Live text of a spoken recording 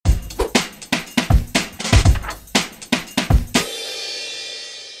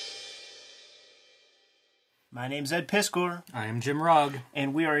My name's Ed Piskor. I am Jim Rugg.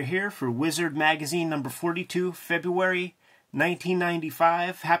 And we are here for Wizard Magazine number 42, February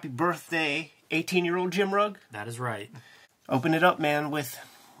 1995. Happy birthday, 18-year-old Jim Rugg. That is right. Open it up, man, with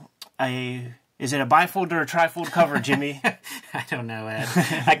a... Is it a bifold or a trifold cover, Jimmy? I don't know, Ed.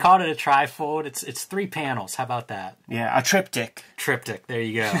 I called it a trifold. It's 3 panels. How about that? Yeah, a triptych. Triptych. There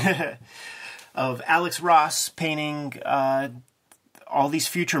you go. Of Alex Ross painting all these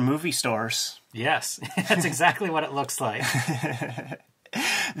future movie stars. Yes, that's exactly what it looks like.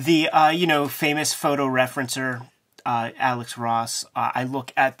 The, famous photo referencer, Alex Ross. I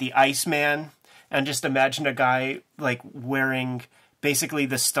look at the Iceman and just imagine a guy, like, wearing basically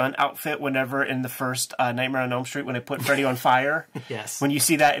the stunt outfit whenever in the first Nightmare on Elm Street when they put Freddy on fire. Yes. When you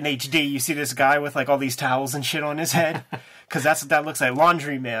see that in HD, you see this guy with, like, all these towels and shit on his head. Because that's what that looks like.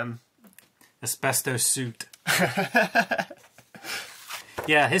 Laundry man. Asbestos suit.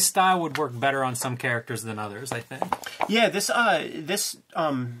 Yeah, his style would work better on some characters than others, I think. Yeah, this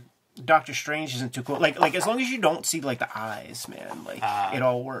Doctor Strange isn't too cool. Like as long as you don't see like the eyes, man, like it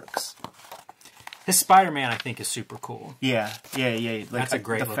all works. His Spider-Man, I think, is super cool. Yeah. Like, that's a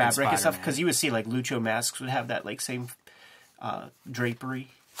great the looking fabric Spider-Man. And stuff, because you would see like Lucho masks would have that like same drapery.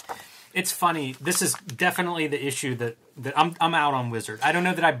 It's funny. This is definitely the issue that I'm out on Wizard. I don't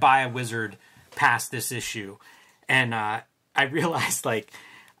know that I buy a Wizard past this issue, and I realized, like,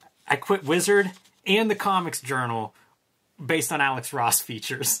 I quit Wizard and the Comics Journal based on Alex Ross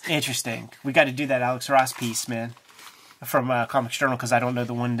features. Interesting. We got to do that Alex Ross piece, man, from Comics Journal, because I don't know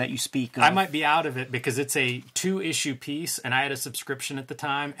the one that you speak of. I might be out of it because it's a 2-issue piece, and I had a subscription at the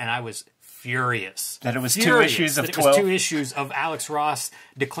time, and I was furious. That it was 2 issues of 12? It was 2 issues of Alex Ross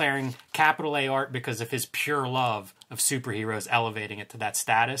declaring capital A art because of his pure love of superheroes, elevating it to that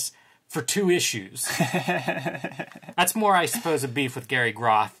status. For 2 issues. That's more, I suppose, a beef with Gary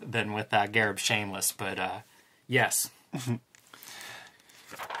Groth than with Gareb Shameless, but yes.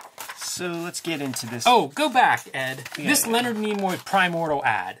 So let's get into this. Oh, go back, Ed. Yeah. This Leonard Nimoy Primordial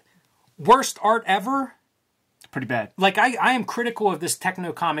ad. Worst art ever? Pretty bad. Like, I am critical of this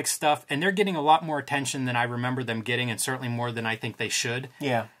Techno-Comics stuff, and they're getting a lot more attention than I remember them getting, and certainly more than I think they should.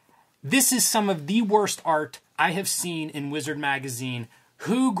 Yeah. This is some of the worst art I have seen in Wizard Magazine.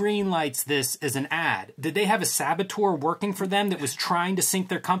 Who greenlights this as an ad? Did they have a saboteur working for them that was trying to sink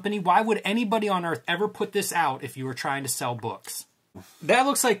their company? Why would anybody on earth ever put this out if you were trying to sell books? That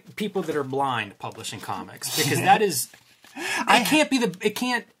looks like people that are blind publishing comics, because that is...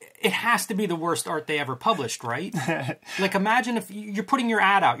 It has to be the worst art they ever published, right? Like, imagine if you're putting your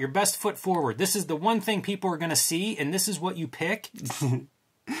ad out, your best foot forward. This is the one thing people are going to see, and this is what you pick.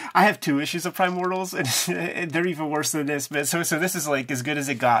 I have 2 issues of Primordials, and they're even worse than this, man. So this is like as good as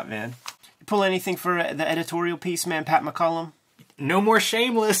it got, man. You pull anything for the editorial piece, man, Pat McCollum? No more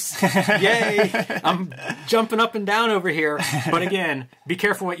Shameless. Yay. I'm jumping up and down over here. But again, be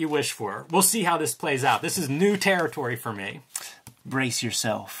careful what you wish for. We'll see how this plays out. This is new territory for me. Brace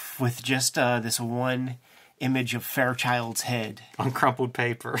yourself with just this one image of Fairchild's head. On crumpled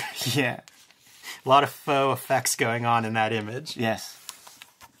paper. Yeah. A lot of faux effects going on in that image. Yes.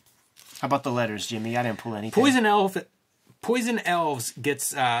 How about the letters, Jimmy? I didn't pull anything. Poison Elves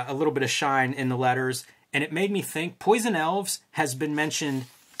gets a little bit of shine in the letters, and it made me think Poison Elves has been mentioned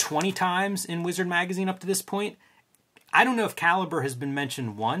 20 times in Wizard Magazine up to this point. I don't know if Caliber has been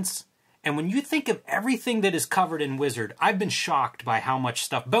mentioned once. And when you think of everything that is covered in Wizard, I've been shocked by how much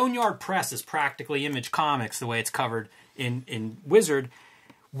stuff. Boneyard Press is practically Image Comics the way it's covered in Wizard.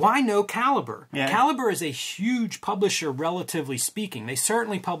 Why no Caliber? Yeah. Caliber is a huge publisher, relatively speaking. They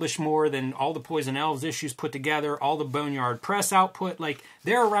certainly publish more than all the Poison Elves issues put together, all the Boneyard Press output. Like,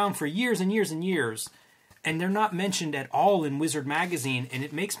 they're around for years and years and years, and they're not mentioned at all in Wizard Magazine, and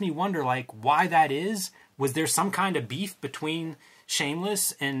it makes me wonder, like, why that is. Was there some kind of beef between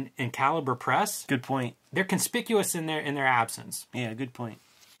Shameless and Caliber Press? Good point. They're conspicuous in their absence. Yeah, good point.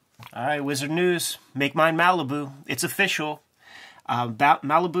 All right, Wizard News. Make mine Malibu. It's official.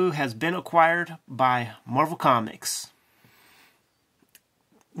 Malibu has been acquired by Marvel Comics.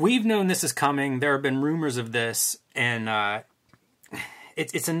 We've known this is coming. There have been rumors of this, and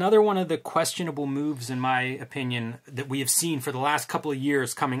it's another one of the questionable moves, in my opinion, that we have seen for the last couple of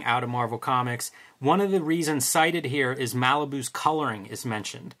years coming out of Marvel Comics. One of the reasons cited here is Malibu's coloring is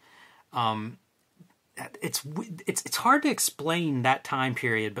mentioned. It's hard to explain that time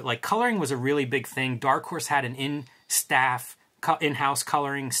period, but like coloring was a really big thing. Dark Horse had an in-house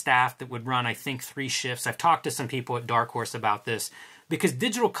coloring staff that would run, I think, 3 shifts. I've talked to some people at Dark Horse about this, because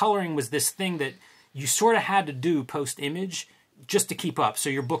digital coloring was this thing that you sort of had to do post-image just to keep up, so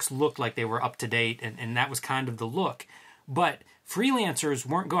your books looked like they were up to date, and that was kind of the look. But freelancers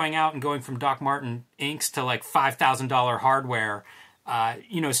weren't going out and going from Doc Martin inks to like $5,000 hardware.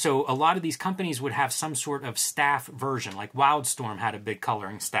 So a lot of these companies would have some sort of staff version, like Wildstorm had a big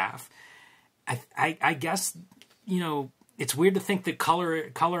coloring staff. I guess, it's weird to think that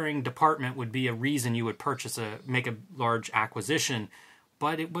coloring department would be a reason you would make a large acquisition,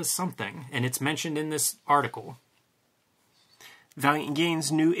 but it was something, and it's mentioned in this article. Valiant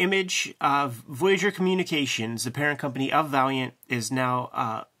gains new image of Voyager Communications, the parent company of Valiant, is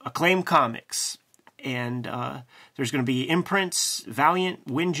now Acclaim Comics. And there's going to be imprints, Valiant,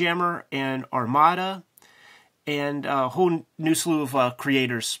 Windjammer, and Armada. And a whole new slew of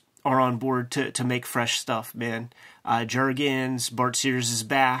creators are on board to make fresh stuff, man. Jurgens, Bart Sears is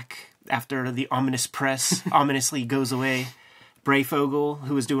back after the ominous press ominously goes away. Brayfogle,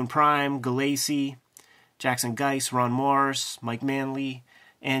 who was doing Prime, Galassi, Jackson Geis, Ron Morris, Mike Manley,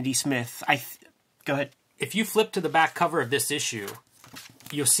 Andy Smith. Go ahead. If you flip to the back cover of this issue,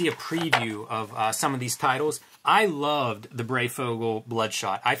 you'll see a preview of some of these titles. I loved the Brayfogle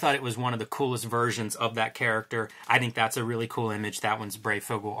Bloodshot. I thought it was one of the coolest versions of that character. I think that's a really cool image. That one's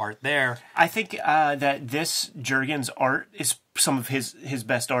Brayfogle art there. I think that this Jurgens art is some of his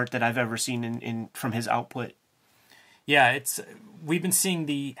best art that I've ever seen in from his output. Yeah, we've been seeing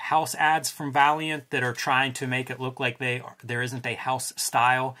the house ads from Valiant that are trying to make it look like there isn't a house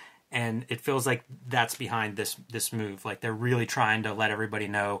style, and it feels like that's behind this move. Like they're really trying to let everybody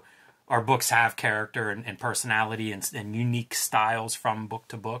know our books have character and personality and unique styles from book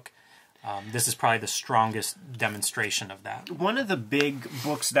to book. This is probably the strongest demonstration of that. One of the big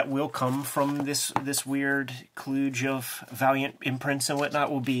books that will come from this weird kludge of Valiant imprints and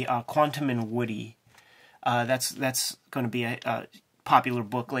whatnot will be Quantum and Woody. That's going to be a popular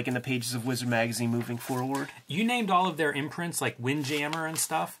book, like in the pages of Wizard Magazine moving forward. You named all of their imprints, like Windjammer and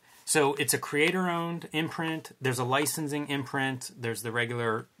stuff. So it's a creator-owned imprint. There's a licensing imprint. There's the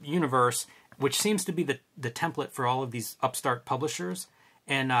regular universe, which seems to be the template for all of these upstart publishers.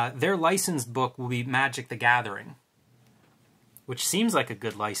 And their licensed book will be Magic the Gathering, which seems like a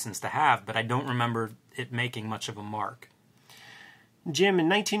good license to have, but I don't remember it making much of a mark. Jim, in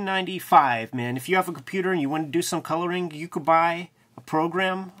 1995, man, if you have a computer and you want to do some coloring, you could buy a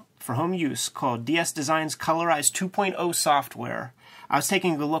program for home use called DS Design's Colorize 2.0 software. I was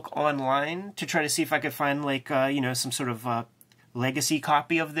taking a look online to try to see if I could find, like, some sort of legacy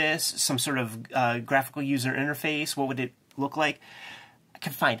copy of this, some sort of graphical user interface. What would it look like? I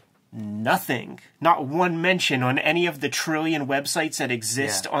could find nothing. Not one mention on any of the trillion websites that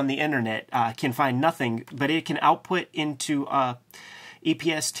exist on the internet. Can find nothing, but it can output into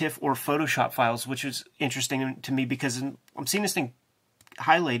EPS, TIFF, or Photoshop files, which is interesting to me because I'm seeing this thing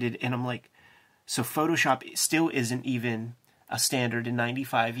highlighted, and I'm like, so Photoshop still isn't even a standard in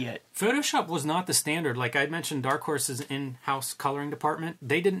 95 yet. Photoshop was not the standard. Like I mentioned, Dark Horse's in-house coloring department,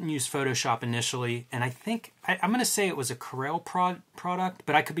 they didn't use Photoshop initially, and I think, I'm going to say it was a Corel product,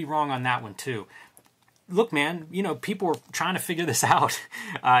 but I could be wrong on that one too. Look, man, people were trying to figure this out.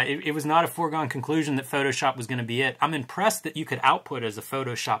 It was not a foregone conclusion that Photoshop was going to be it. I'm impressed that you could output as a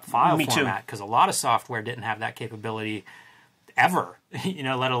Photoshop file format, because a lot of software didn't have that capability ever,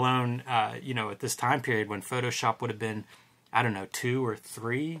 let alone, at this time period when Photoshop would have been, I don't know, 2 or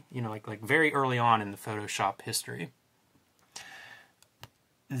 3, like very early on in the Photoshop history.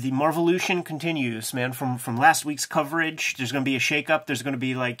 The Marvolution continues, man. From last week's coverage, there's going to be a shakeup. There's going to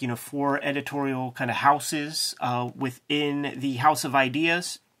be 4 editorial kind of houses within the House of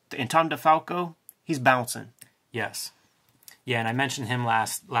Ideas. And Tom DeFalco, he's bouncing. Yes. Yeah, and I mentioned him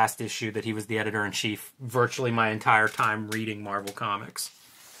last issue that he was the editor-in-chief virtually my entire time reading Marvel Comics.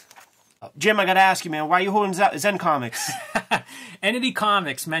 Jim, I got to ask you, man, why are you holding Zen Comics? Entity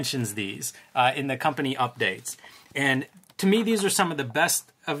Comics mentions these in the company updates. And to me, these are some of the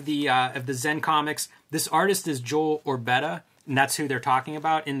best of the Zen Comics. This artist is Joel Orbetta, and that's who they're talking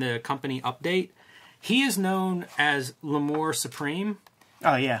about in the company update. He is known as L'Amour Supreme.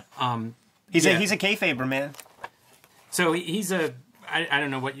 Oh, yeah. He's a Kayfaber, man. So he's I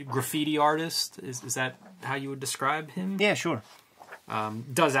don't know, graffiti artist? Is that how you would describe him? Yeah, sure.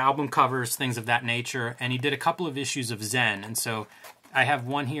 Does album covers, things of that nature, and he did a couple of issues of Zen, and so I have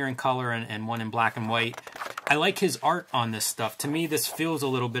one here in color and one in black and white. I like his art on this stuff. To me, this feels a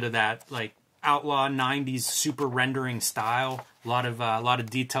little bit of that outlaw 90s super rendering style. A lot of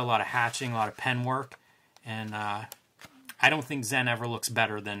detail, a lot of hatching, a lot of pen work, and I don't think Zen ever looks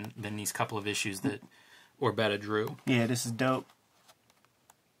better than these couple of issues that Orbetta drew. Yeah, this is dope.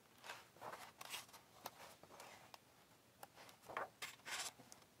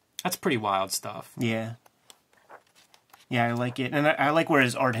 That's pretty wild stuff. Yeah. Yeah, I like it. And I like where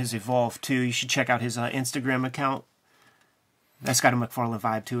his art has evolved, too. You should check out his Instagram account. That's got a McFarlane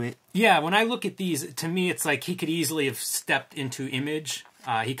vibe to it. Yeah, when I look at these, to me, it's like he could easily have stepped into Image.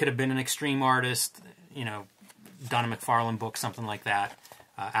 He could have been an extreme artist, you know, done a McFarlane book, something like that,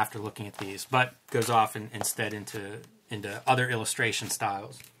 after looking at these. But goes off instead into other illustration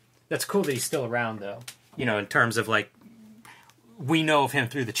styles. That's cool that he's still around, though. You know, in terms of, like, we know of him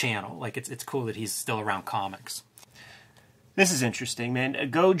through the channel. Like, it's cool that he's still around comics. This is interesting,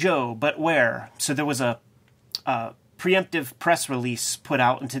 man. Go Joe, but where? So there was a preemptive press release put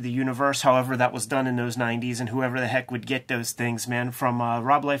out into the universe, however that was done in those 90s, and whoever the heck would get those things, man, from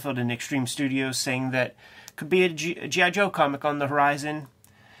Rob Liefeld and Extreme Studios saying that could be a G.I. Joe comic on the horizon.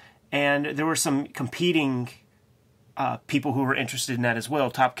 And there were some competing people who were interested in that as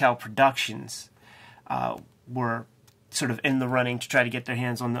well. Top Cow Productions were sort of in the running to try to get their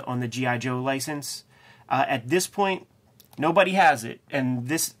hands on the G.I. Joe license. At this point, nobody has it, and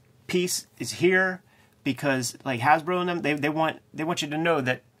this piece is here because, like, Hasbro and them, they want you to know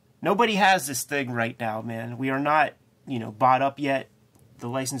that nobody has this thing right now, man. We are not, you know, bought up yet. The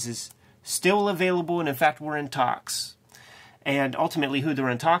license is still available, and in fact, we're in talks. And ultimately, who they're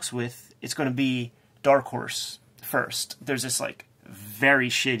in talks with, it's going to be Dark Horse first. There's this, like, very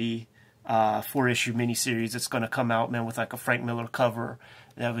shitty 4-issue miniseries that's going to come out, man, with, like, a Frank Miller cover,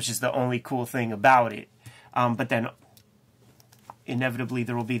 which is the only cool thing about it. But then, inevitably,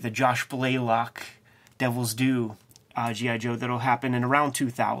 there will be the Josh Blaylock Devil's Due G.I. Joe that'll happen in around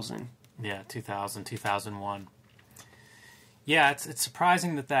 2000. Yeah, 2000, 2001. Yeah, it's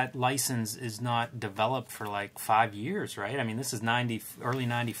surprising that license is not developed for like 5 years, right? I mean, this is early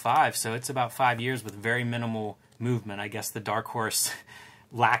 95, so it's about 5 years with very minimal movement. I guess the Dark Horse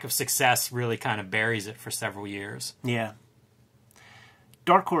lack of success really kind of buries it for several years. Yeah.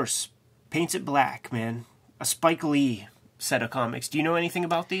 Dark Horse paints it black, man. A Spike Lee set of comics. Do you know anything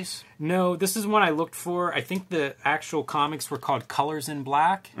about these? No, this is one I looked for. I think the actual comics were called Colors in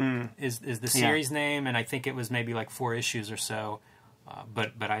Black, is the series name, and I think it was maybe like 4 issues or so,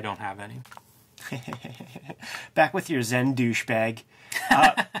 but I don't have any. Back with your Zen douchebag.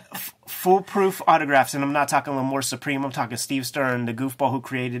 Foolproof autographs, and I'm not talking Lamore Supreme, I'm talking Steve Stern, the goofball who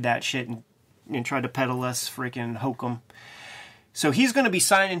created that shit and tried to peddle us freaking hokum. So he's going to be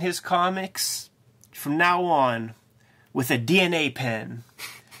signing his comics from now on with a DNA pen.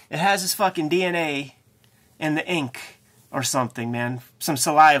 It has his fucking DNA in the ink or something, man. Some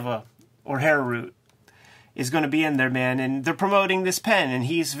saliva or hair root is going to be in there, man. And they're promoting this pen, and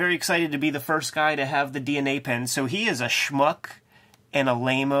he's very excited to be the first guy to have the DNA pen. So he is a schmuck and a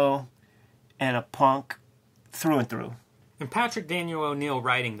lame-o and a punk through and through. And Patrick Daniel O'Neill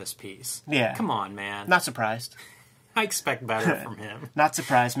writing this piece. Yeah. Come on, man. Not surprised. I expect better from him. Not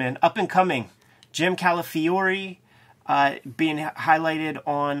surprised, man. Up and coming. Jim Calafiore being highlighted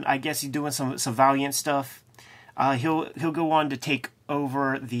on, I guess he's doing some Valiant stuff. He'll go on to take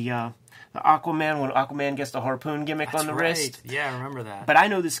over the Aquaman when Aquaman gets the harpoon gimmick on the wrist. Yeah, I remember that. But I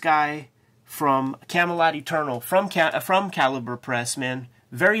know this guy from Camelot Eternal, from Caliber Press, man.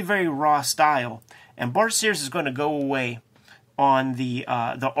 Very, very raw style. And Bart Sears is going to go away on the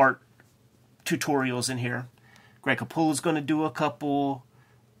art tutorials in here. Greg Capullo's going to do a couple.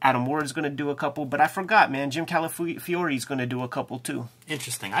 Adam Ward's going to do a couple. But I forgot, man. Jim Calafiore's going to do a couple, too.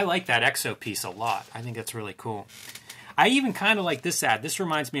 Interesting. I like that Exo piece a lot. I think that's really cool. I even kind of like this ad. This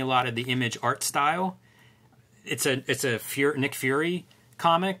reminds me a lot of the Image art style. It's a Nick Fury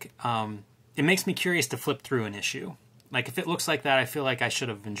comic. It makes me curious to flip through an issue. Like, if it looks like that, I feel like I should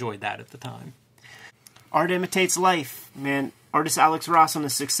have enjoyed that at the time. Art imitates life, man. Artist Alex Ross on the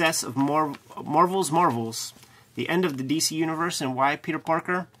success of Marvel's Marvels. The end of the DC Universe and why Peter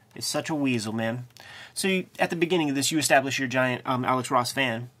Parker is such a weasel, man. So at the beginning of this, you establish you're a giant Alex Ross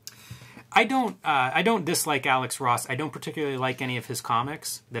fan. I don't dislike Alex Ross. I don't particularly like any of his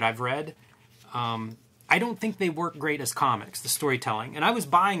comics that I've read. I don't think they work great as comics, the storytelling. And I was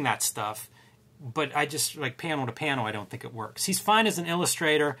buying that stuff, but I just, like, panel to panel, I don't think it works. He's fine as an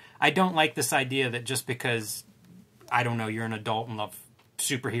illustrator. I don't like this idea that just because, I don't know, you're an adult and love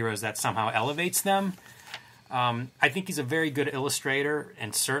superheroes, that somehow elevates them. I think he's a very good illustrator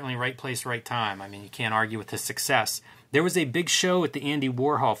and certainly right place, right time. I mean, you can't argue with his success. There was a big show at the Andy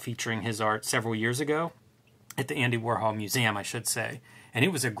Warhol featuring his art several years ago, at the Andy Warhol Museum, I should say. And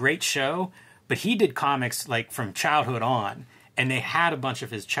it was a great show, but he did comics like from childhood on, and they had a bunch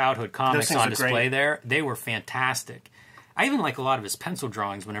of his childhood comics on display there. They were fantastic. I even like a lot of his pencil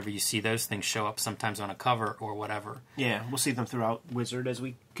drawings whenever you see those things show up sometimes on a cover or whatever. Yeah, we'll see them throughout Wizard as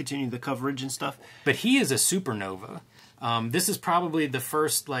we continue the coverage and stuff. But he is a supernova. This is probably the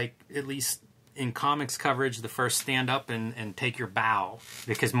first, like, at least in comics coverage, the first stand up and take your bow.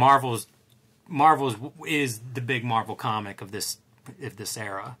 Because Marvel's is the big Marvel comic of this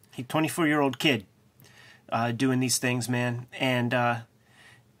era. He 24-year-old kid doing these things, man, and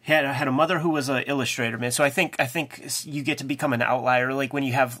had a mother who was an illustrator, man. So I think you get to become an outlier, like when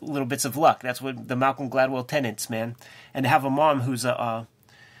you have little bits of luck. That's what the Malcolm Gladwell tenets, man. And to have a mom who's an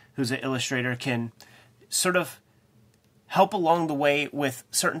illustrator can sort of help along the way with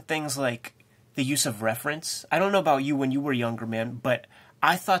certain things like the use of reference. I don't know about you when you were younger, man, but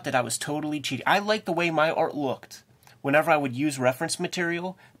I thought that I was totally cheating. I liked the way my art looked whenever I would use reference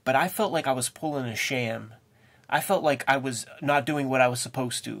material, but I felt like I was pulling a sham. I felt like I was not doing what I was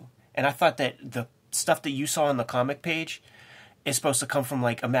supposed to. And I thought that the stuff that you saw on the comic page is supposed to come from,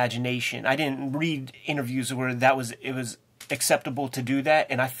 like, imagination. I didn't read interviews where it was acceptable to do that,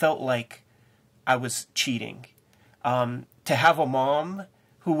 and I felt like I was cheating. To have a mom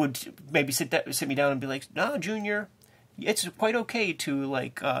who would maybe sit me down and be like, "No, Junior, it's quite okay to,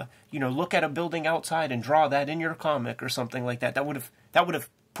 like, look at a building outside and draw that in your comic," or something like that. That would have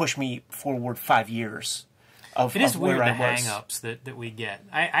pushed me forward 5 years. It is weird, the hang-ups that we get.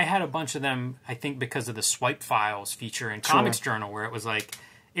 I had a bunch of them, I think, because of the Swipe Files feature in Comics Journal, where it was like,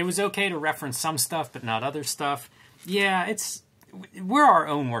 it was okay to reference some stuff, but not other stuff. Yeah, we're our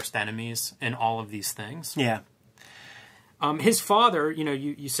own worst enemies in all of these things. Yeah. His father,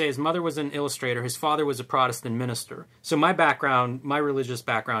 you say his mother was an illustrator. His father was a Protestant minister. So my religious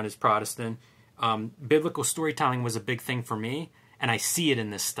background is Protestant. Biblical storytelling was a big thing for me, and I see it in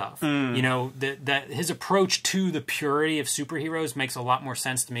this stuff. That his approach to the purity of superheroes makes a lot more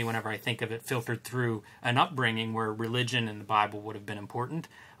sense to me whenever I think of it filtered through an upbringing where religion and the Bible would have been important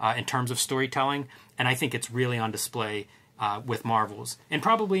in terms of storytelling. And I think it's really on display with Marvel's, and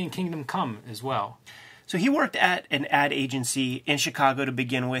probably in Kingdom Come as well. So he worked at an ad agency in Chicago to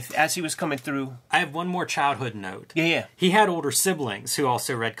begin with. As he was coming through, I have one more childhood note. Yeah. He had older siblings who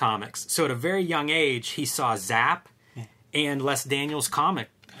also read comics. So at a very young age, he saw Zap and Les Daniels' comics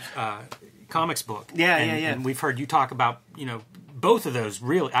book. Yeah. And we've heard you talk about, both of those.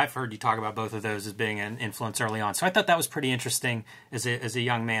 Really, I've heard you talk about both of those as being an influence early on. So I thought that was pretty interesting as a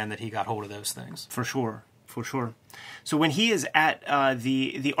young man that he got hold of those things. For sure. So when he is at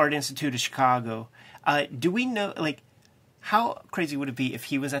the Art Institute of Chicago, do we know, like, how crazy would it be if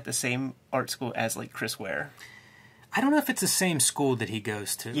he was at the same art school as, like, Chris Ware? I don't know if it's the same school that he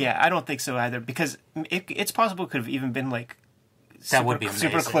goes to. Yeah, I don't think so either, because it's possible it could have even been, like, that would be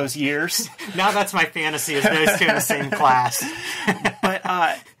amazing. Super close years. Now that's my fantasy, is those two in the same class. But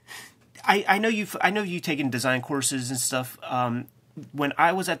I know you've taken design courses and stuff. When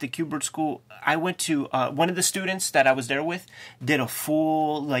I was at the Kubert School, I went to one of the students that I was there with did a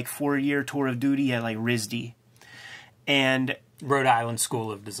full, like, 4-year tour of duty at, like, RISD. And Rhode Island School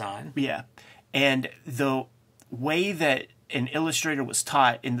of Design. Yeah. And the way that an illustrator was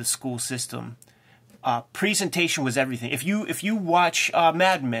taught in the school system, presentation was everything. If you watch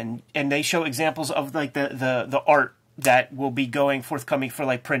Mad Men and they show examples of, like, the art that will be forthcoming for,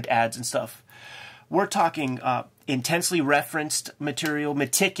 like, print ads and stuff, we're talking intensely referenced material,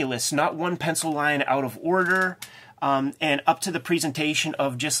 meticulous, not one pencil line out of order, and up to the presentation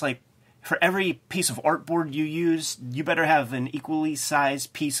of just, like, for every piece of artboard you use, you better have an equally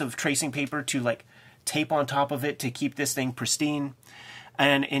sized piece of tracing paper to, like, tape on top of it to keep this thing pristine.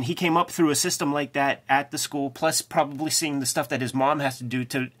 And he came up through a system like that at the school, plus probably seeing the stuff that his mom has to do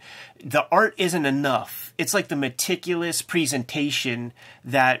the art isn't enough. It's like the meticulous presentation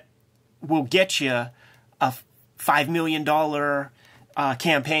that will get you a $5 million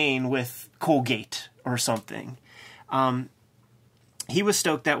campaign with Colgate or something. He was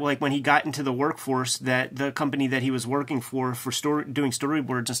stoked that, like, when he got into the workforce, that the company that he was working for doing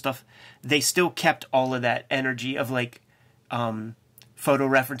storyboards and stuff, they still kept all of that energy of, like, photo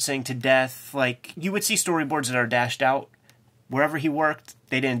referencing to death. Like, you would see storyboards that are dashed out. Wherever he worked,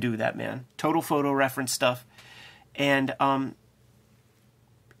 they didn't do that, man. Total photo reference stuff. And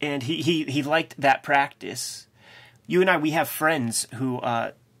he liked that practice. You and I, we have friends who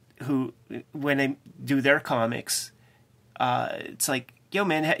when they do their comics, it's like, yo,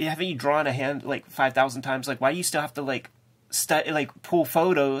 man, haven't you drawn a hand like 5,000 times? Like, why do you still have to, like, pull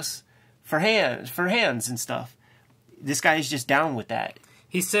photos for hands and stuff? This guy is just down with that.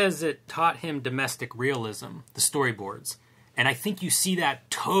 He says it taught him domestic realism, the storyboards, and I think you see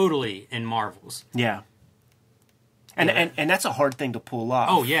that totally in Marvel's. Yeah. And that's a hard thing to pull off.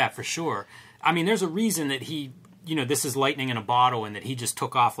 Oh, yeah, for sure. I mean, there's a reason that he, this is lightning in a bottle and that he just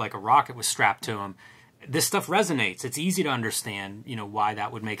took off like a rocket was strapped to him. This stuff resonates. It's easy to understand, why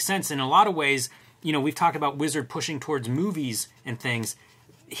that would make sense. In a lot of ways, we've talked about Wizard pushing towards movies and things.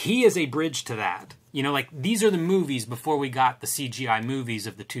 He is a bridge to that. You know, like, these are the movies before we got the CGI movies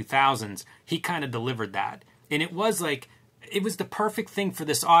of the 2000s. He kind of delivered that. And it was like, it was the perfect thing for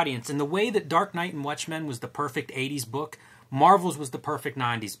this audience. And the way that Dark Knight and Watchmen was the perfect 80s book, Marvel's was the perfect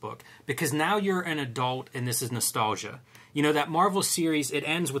 90s book. Because now you're an adult and this is nostalgia. You know, that Marvel series, it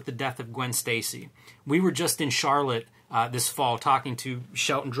ends with the death of Gwen Stacy. We were just in Charlotte this fall talking to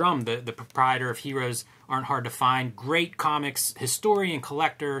Shelton Drum, the proprietor of Heroes Aren't Hard to Find. Great comics historian,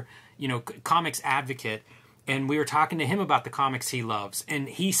 collector, you know, comics advocate. And we were talking to him about the comics he loves. And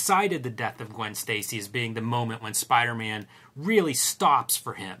he cited the death of Gwen Stacy as being the moment when Spider-Man really stops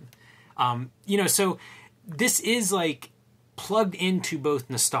for him. You know, so this is like plugged into both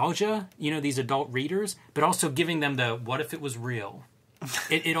nostalgia, you know, these adult readers, but also giving them the what if it was real?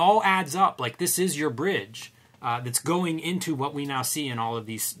 It all adds up. Like, this is your bridge that's going into what we now see in all of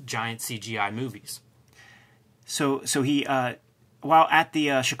these giant CGI movies. So he, while at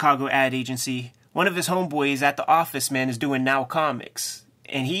the Chicago ad agency, one of his homeboys at the office, man, is doing Now Comics.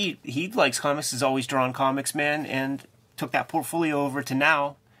 And he likes comics, has always drawn comics, man, and took that portfolio over to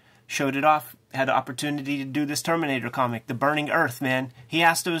Now, showed it off, had the opportunity to do this Terminator comic, The Burning Earth, man. He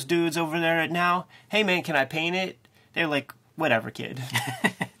asked those dudes over there at Now, hey, man, can I paint it? They're like, whatever, kid.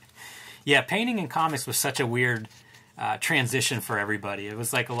 Yeah, painting in comics was such a weird transition for everybody. It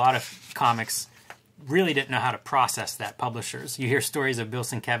was like a lot of comics really didn't know how to process that, publishers. You hear stories of Bill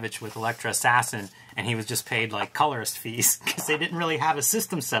Sienkiewicz with Elektra Assassin, and he was just paid like colorist fees because they didn't really have a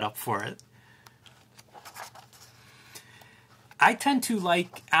system set up for it. I tend to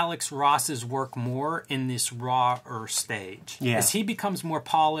like Alex Ross's work more in this rawer stage. Yeah. As he becomes more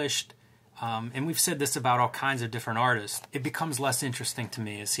polished, and we've said this about all kinds of different artists, it becomes less interesting to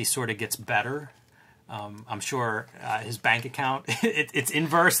me as he sort of gets better. I'm sure his bank account, it's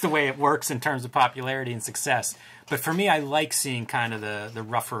inverse the way it works in terms of popularity and success. But for me, I like seeing kind of the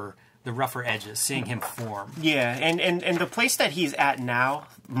rougher edges, seeing him form. Yeah, and the place that he's at now,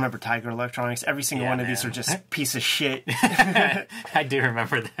 remember Tiger Electronics, every single one of these are just piece of shit. I do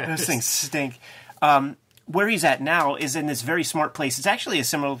remember those. Those things stink. Where he's at now is in this very smart place. It's actually a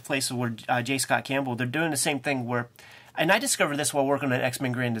similar place to where J. Scott Campbell, they're doing the same thing where, and I discovered this while working on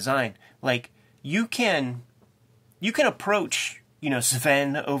X-Men Grand Design, like, you can approach, you know,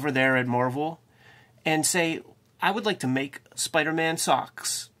 Sven over there at Marvel and say, I would like to make Spider-Man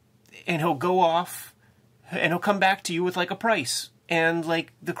socks. And he'll go off and he'll come back to you with like a price. And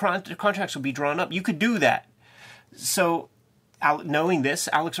like the contracts will be drawn up. You could do that. So knowing this,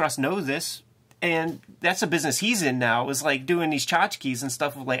 Alex Ross knows this. And that's a business he's in now, is like doing these tchotchkes and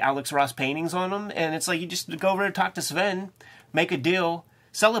stuff with like Alex Ross paintings on them. And it's like you just go over and talk to Sven, make a deal,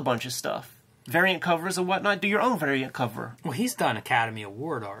 sell a bunch of stuff. Variant covers and whatnot. Do your own variant cover. Well, he's done Academy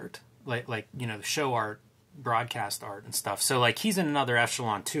Award art, like you know, the show art, broadcast art and stuff. So like he's in another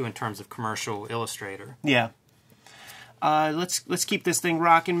echelon too in terms of commercial illustrator. Yeah. Let's keep this thing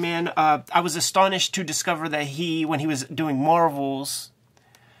rocking, man. I was astonished to discover that when he was doing Marvels,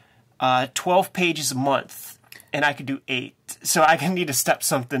 12 pages a month, and I could do 8. So I need to step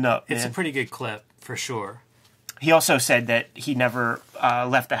something up, man. It's a pretty good clip for sure. He also said that he never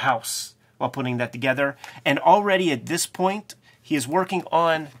left the house while putting that together. And already at this point, he is working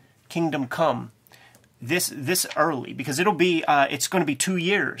on Kingdom Come this early, because it's going to be 2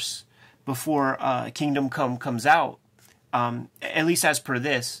 years before Kingdom Come comes out, at least as per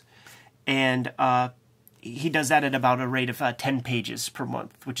this. And he does that at about a rate of 10 pages per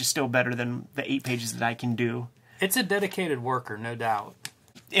month, which is still better than the 8 pages that I can do. It's a dedicated worker, no doubt.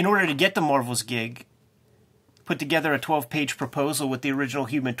 In order to get the Marvel's gig, put together a 12-page proposal with the original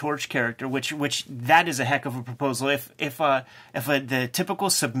Human Torch character, which that is a heck of a proposal. If the typical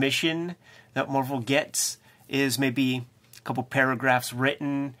submission that Marvel gets is maybe a couple paragraphs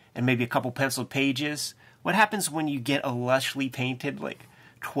written and maybe a couple penciled pages, what happens when you get a lushly painted like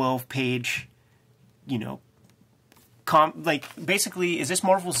 12-page, you know, basically, is this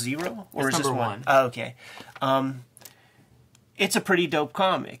Marvel Zero or it's is this number one? Oh, okay. It's a pretty dope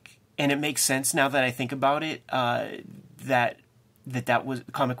comic. And it makes sense now that I think about it, that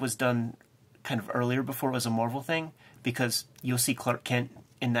comic was done kind of earlier before it was a Marvel thing, because you'll see Clark Kent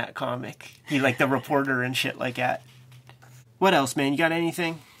in that comic. He like the reporter and shit like that. What else, man? You got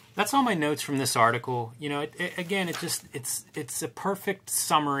anything? That's all my notes from this article. You know, it's a perfect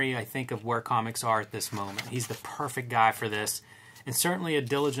summary, I think, of where comics are at this moment. He's the perfect guy for this, and certainly a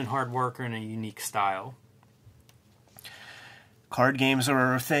diligent hard worker and a unique style. Card games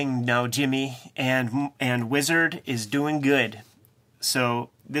are a thing now, Jimmy, and Wizard is doing good. So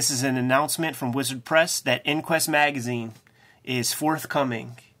this is an announcement from Wizard Press that Inquest magazine is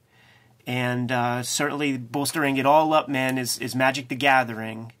forthcoming. And certainly bolstering it all up, man, is Magic the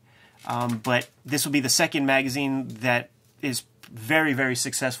Gathering. But this will be the second magazine that is very, very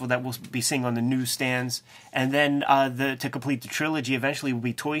successful that we'll be seeing on the newsstands. And then to complete the trilogy eventually will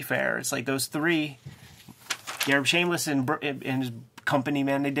be Toy Fair. It's like those three, Gareb Shameless and his company,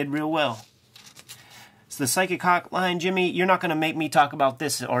 man, they did real well. So the Psychic Hotline, Jimmy, you're not going to make me talk about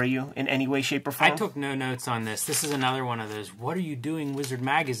this, are you, in any way, shape, or form? I took no notes on this. This is another one of those, what are you doing, Wizard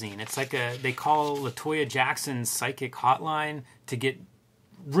Magazine? It's like they call LaToya Jackson's Psychic Hotline to get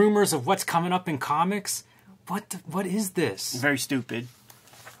rumors of what's coming up in comics. What is this? Very stupid.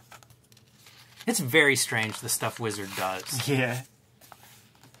 It's very strange, the stuff Wizard does. Yeah.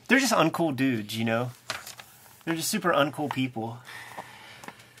 They're just uncool dudes, you know? They're just super uncool people.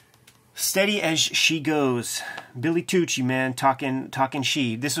 Steady as she goes. Billy Tucci, man, talking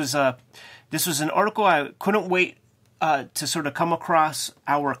she. This was an article I couldn't wait to sort of come across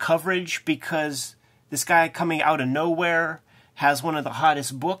our coverage, because this guy coming out of nowhere has one of the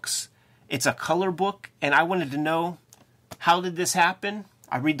hottest books. It's a color book, and I wanted to know, how did this happen?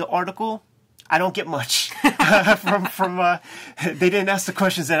 I read the article. I don't get much from they didn't ask the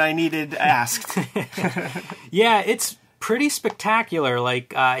questions that I needed asked. Yeah, it's pretty spectacular.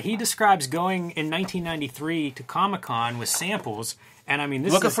 Like, he describes going in 1993 to Comic-Con with samples, and I mean,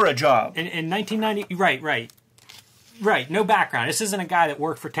 this looking for a job. In 1990, right, no background. This isn't a guy that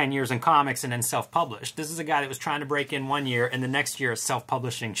worked for 10 years in comics and then self-published. This is a guy that was trying to break in one year, and the next year is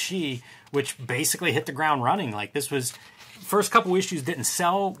self-publishing She, which basically hit the ground running. Like, this was, first couple issues didn't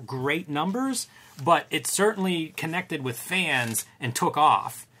sell great numbers, but it certainly connected with fans and took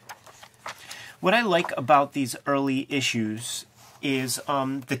off. What I like about these early issues is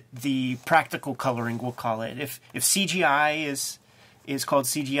the practical coloring, we'll call it. If CGI is called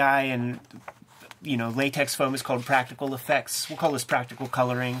CGI, and latex foam is called practical effects, we'll call this practical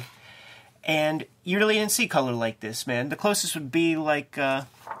coloring. And you really didn't see color like this, man. The closest would be like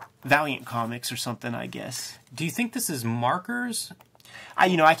Valiant Comics or something, I guess. Do you think this is markers?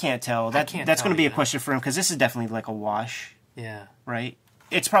 I can't tell. That's going to be either. a question for him, because this is definitely like a wash. Yeah. Right?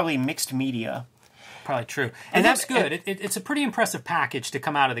 It's probably mixed media. Probably true. And that's good. It's a pretty impressive package to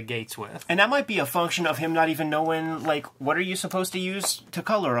come out of the gates with. And that might be a function of him not even knowing, like, what are you supposed to use to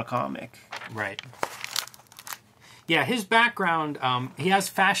color a comic? Right. Yeah, his background, he has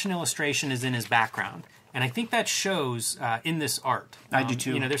fashion illustration is in his background. And I think that shows in this art. I do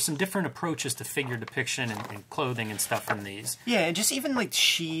too. There's some different approaches to figure depiction and clothing and stuff in these. Yeah, and just even like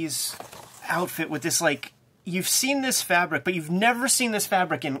She's outfit with this, like, you've seen this fabric, but you've never seen this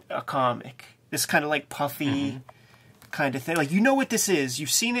fabric in a comic. This kind of like puffy kind of thing. Like, you know what this is.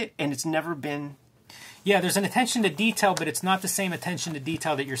 You've seen it, and it's never been... Yeah, there's an attention to detail, but it's not the same attention to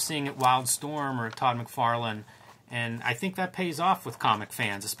detail that you're seeing at Wildstorm or at Todd McFarlane. And I think that pays off with comic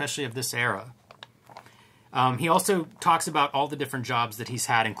fans, especially of this era. He also talks about all the different jobs that he's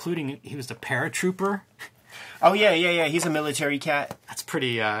had, including he was a paratrooper. Oh, yeah. He's a military cat. That's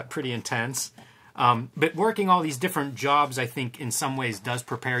pretty intense. But working all these different jobs, I think, in some ways does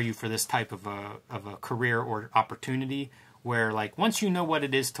prepare you for this type of a career or opportunity where, like, once you know what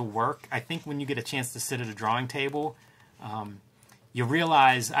it is to work, I think when you get a chance to sit at a drawing table, you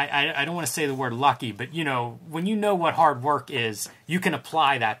realize, I don't want to say the word lucky, but, when you know what hard work is, you can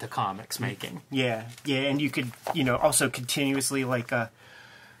apply that to comics making. Yeah, and you could, also continuously, like,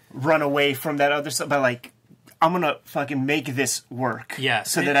 run away from that other stuff by, like, I'm going to fucking make this work.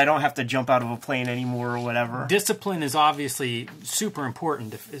 Yes. So that I don't have to jump out of a plane anymore or whatever. Discipline is obviously super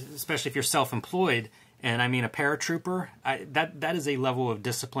important, especially if you're self-employed. And I mean, a paratrooper, that is a level of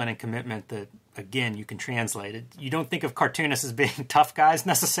discipline and commitment that, again, you can translate it. You don't think of cartoonists as being tough guys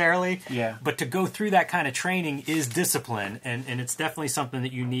necessarily. Yeah. But to go through that kind of training is discipline. And it's definitely something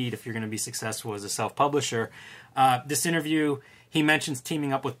that you need if you're going to be successful as a self-publisher. This interview... He mentions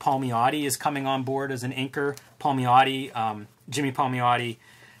teaming up with Palmiotti is coming on board as an inker. Jimmy Palmiotti,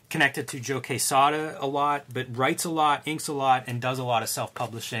 connected to Joe Quesada a lot, but writes a lot, inks a lot, and does a lot of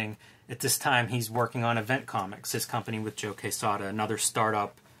self-publishing. At this time, he's working on Event Comics, his company with Joe Quesada, another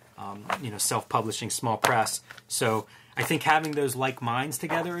startup, self-publishing, small press. So I think having those like minds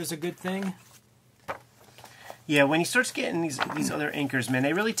together is a good thing. Yeah, when he starts getting these other inkers, man,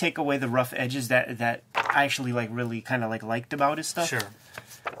 they really take away the rough edges that I actually really kind of liked about his stuff. Sure.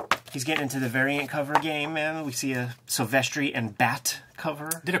 He's getting into the variant cover game, man. We see a Silvestri and Bat cover.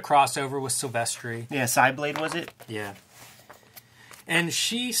 Did a crossover with Silvestri. Yeah, Sideblade, was it? Yeah. And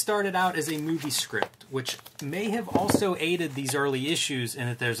She started out as a movie script, which may have also aided these early issues in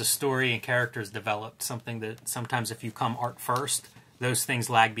that there's a story and characters developed, something that sometimes if you come art first, those things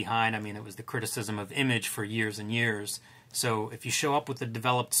lag behind. I mean, it was the criticism of Image for years and years. So if you show up with a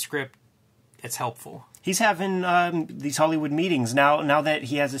developed script, it's helpful. He's having these Hollywood meetings now that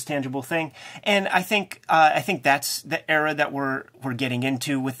he has this tangible thing, and I think that's the era that we're getting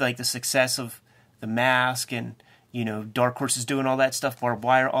into with like the success of The Mask and Dark Horse is doing all that stuff, Barbed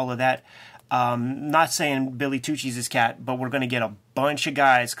Wire, all of that. Not saying Billy Tucci's his cat, but we're going to get a bunch of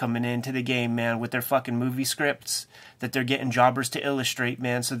guys coming into the game, man, with their fucking movie scripts that they're getting jobbers to illustrate,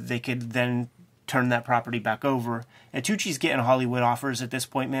 man, so that they could then turn that property back over. And Tucci's getting Hollywood offers at this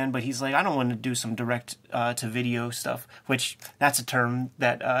point, man, but he's like, I don't want to do some direct to video stuff, which that's a term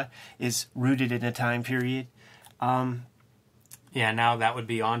that is rooted in a time period. Yeah, now that would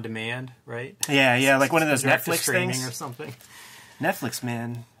be on demand, right? Yeah, like one of those Netflix things or something. Netflix,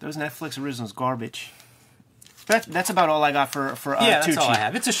 man, those Netflix originals garbage. That's about all I got for yeah, Tucci. That's all I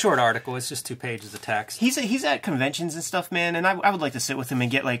have. It's a short article. It's just 2 pages of text. He's at conventions and stuff, man, and I would like to sit with him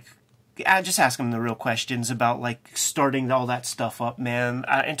and get like, just ask him the real questions about like starting all that stuff up, man,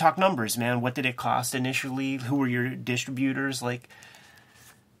 and talk numbers, man. What did it cost initially? Who were your distributors? Like,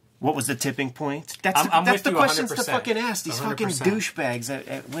 what was the tipping point? That's the questions 100%. to fucking ask these 100%. fucking douchebags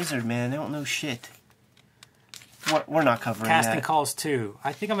at Wizard, man. They don't know shit. We're not covering Casting that. calls too.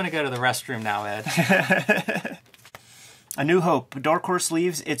 I think I'm going to go to the restroom now, Ed. A New Hope. Dark Horse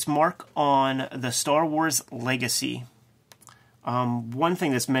leaves its mark on the Star Wars legacy. One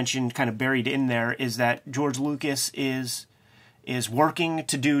thing that's mentioned, kind of buried in there, is that George Lucas is working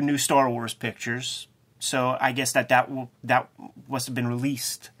to do new Star Wars pictures. So I guess that must have been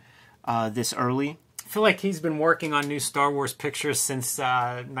released this early. I feel like he's been working on new Star Wars pictures since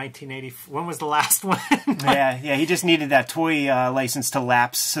 1980. When was the last one? yeah. He just needed that toy license to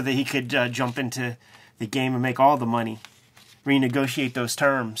lapse so that he could jump into the game and make all the money, renegotiate those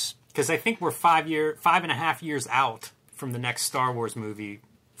terms. Because I think we're 5.5 years out from the next Star Wars movie.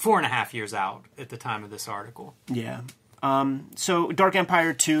 4.5 years out at the time of this article. Yeah. So Dark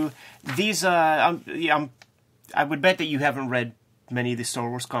Empire 2. These I would bet that you haven't read many of the Star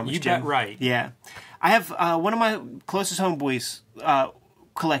Wars comics. You Jim. bet right. Yeah. I have one of my closest homeboys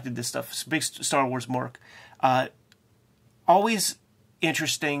collected this stuff. It's a big Star Wars mark. Always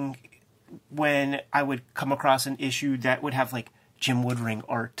interesting when I would come across an issue that would have like Jim Woodring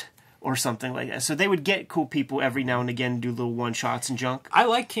art or something like that. So they would get cool people every now and again do little one-shots and junk. I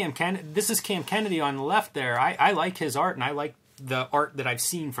like Cam Kennedy. This is Cam Kennedy on the left there. I like his art, and I like the art that I've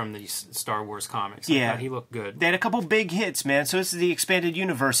seen from these Star Wars comics. I thought he looked good. They had a couple big hits, man. So this is the expanded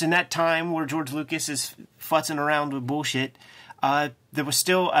universe. In that time where George Lucas is futzing around with bullshit, there was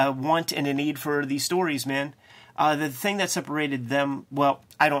still a want and a need for these stories, man. The thing that separated them, well,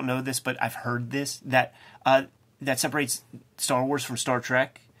 I don't know this, but I've heard this, that separates Star Wars from Star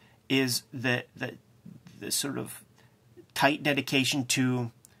Trek is the sort of tight dedication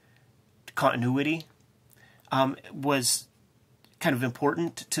to continuity was kind of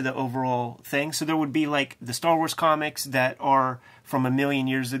important to the overall thing. So there would be like the Star Wars comics that are from 1,000,000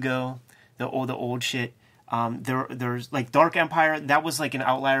 years ago, the old shit. There's like Dark Empire. That was like an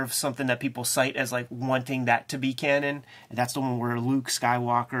outlier of something that people cite as like wanting that to be canon. And that's the one where Luke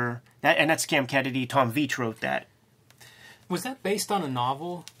Skywalker, that's Cam Kennedy. Tom Veitch wrote that. Was that based on a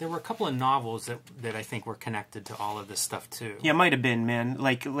novel? There were a couple of novels that I think were connected to all of this stuff too. Yeah, it might have been, man.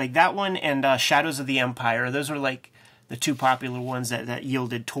 Like that one and Shadows of the Empire. Those were like the two popular ones that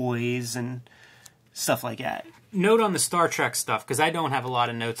yielded toys and stuff like that. Note on the Star Trek stuff, because I don't have a lot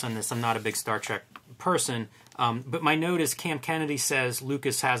of notes on this. I'm not a big Star Trek person. But my note is Cam Kennedy says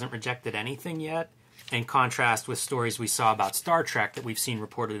Lucas hasn't rejected anything yet, in contrast with stories we saw about Star Trek that we've seen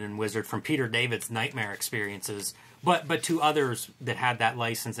reported in Wizard from Peter David's nightmare experiences, but to others that had that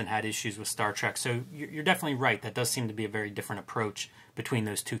license and had issues with Star Trek. So you're definitely right. That does seem to be a very different approach between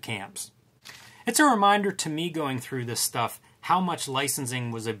those two camps. It's a reminder to me going through this stuff how much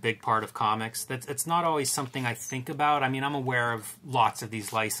licensing was a big part of comics. It's not always something I think about. I mean, I'm aware of lots of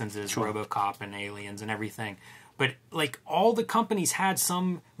these licenses, sure. RoboCop and Aliens and everything. But, like, all the companies had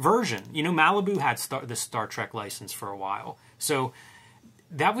some version. You know, Malibu had the Star Trek license for a while. So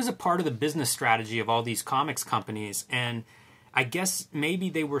that was a part of the business strategy of all these comics companies. And I guess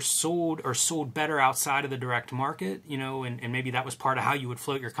maybe they were sold better outside of the direct market, you know, and maybe that was part of how you would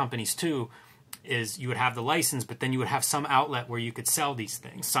float your companies too, is you would have the license, but then you would have some outlet where you could sell these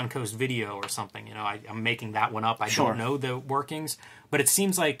things, Suncoast Video or something. You know, I'm making that one up. I don't know the workings, but it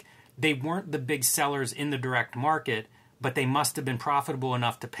seems like they weren't the big sellers in the direct market, but they must have been profitable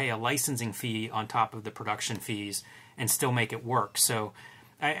enough to pay a licensing fee on top of the production fees and still make it work. So,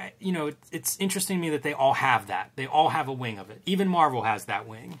 it's interesting to me that they all have that. They all have a wing of it. Even Marvel has that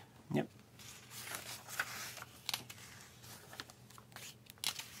wing. Yep.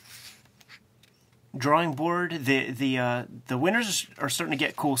 drawing board. The winners are starting to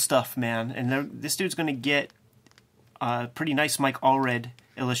get cool stuff, man. And this dude's going to get a pretty nice Mike Allred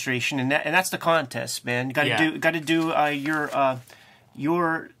illustration, and that's the contest, man. You got to do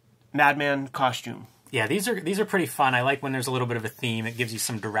your Madman costume. Yeah, these are pretty fun. I like when there's a little bit of a theme. It gives you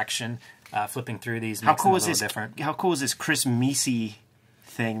some direction. Flipping through these makes them a little different. How cool is this Chris Meese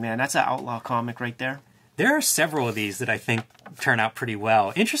thing, man? That's an outlaw comic right there. There are several of these that I think turn out pretty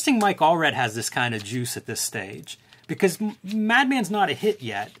well. Interesting, Mike Allred has this kind of juice at this stage. Because Madman's not a hit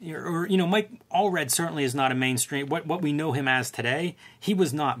yet. Or Mike Allred certainly is not a mainstream. What we know him as today, he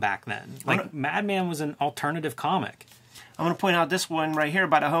was not back then. Like, Madman was an alternative comic. I'm going to point out this one right here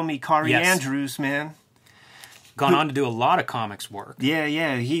about a homie, Kari Andrews, man. Gone on to do a lot of comics work.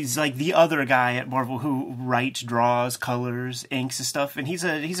 Yeah. He's like the other guy at Marvel who writes, draws, colors, inks and stuff. And he's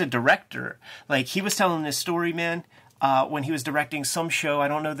a director. Like, he was telling this story, man, when he was directing some show. I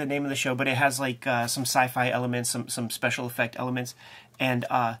don't know the name of the show, but it has like some sci-fi elements, some special effect elements. And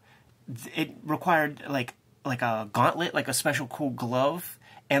it required like a gauntlet, like a special cool glove.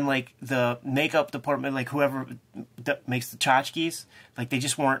 And like the makeup department, like whoever makes the tchotchkes, like they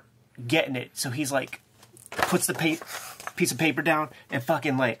just weren't getting it. So he's like, puts the piece of paper down and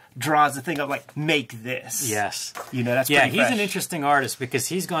fucking like draws the thing up like, make this. Yes. That's yeah, pretty he's fresh. An interesting artist because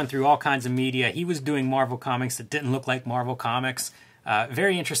he's gone through all kinds of media. He was doing Marvel comics that didn't look like Marvel comics.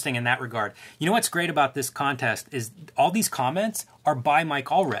 Very interesting in that regard. You know what's great about this contest is all these comments are by Mike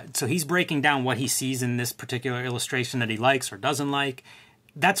Allred. So he's breaking down what he sees in this particular illustration that he likes or doesn't like.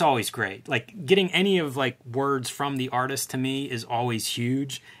 That's always great. Like, getting any of like words from the artist to me is always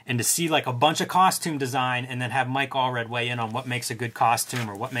huge. And to see like a bunch of costume design and then have Mike Allred weigh in on what makes a good costume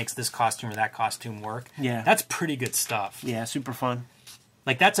or what makes this costume or that costume work. Yeah. That's pretty good stuff. Yeah, super fun.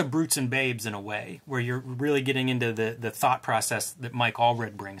 Like, that's a Brutes and Babes in a way, where you're really getting into the thought process that Mike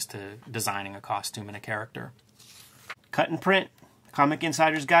Allred brings to designing a costume and a character. Cut and print. Comic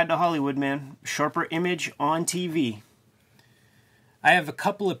Insider's Guide to Hollywood, man. Sharper image on TV. I have a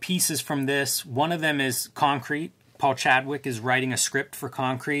couple of pieces from this. One of them is Concrete. Paul Chadwick is writing a script for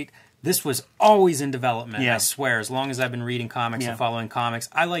Concrete. This was always in development, I swear, as long as I've been reading comics and following comics.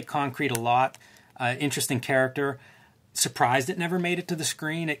 I like Concrete a lot. Interesting character. Surprised it never made it to the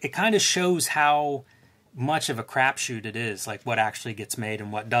screen. It kind of shows how much of a crapshoot it is, like what actually gets made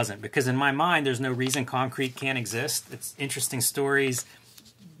and what doesn't. Because in my mind, there's no reason Concrete can't exist. It's interesting stories.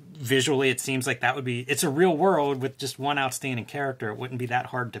 Visually, it seems like it's a real world with just one outstanding character. It wouldn't be that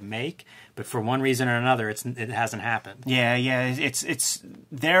hard to make, but for one reason or another, it hasn't happened. Yeah, it's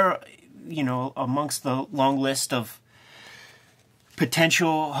there, amongst the long list of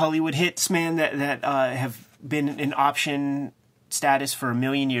potential Hollywood hits, man, that have been in option status for a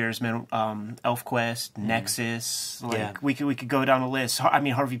million years, man. ElfQuest, Nexus, we could go down a list. I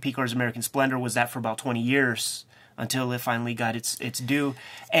mean, Harvey Pekor's American Splendor was that for about 20 years. Until it finally got its due.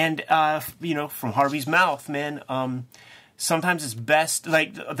 And, from Harvey's mouth, man, sometimes it's best,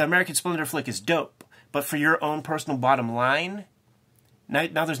 like, the American Splendor flick is dope, but for your own personal bottom line,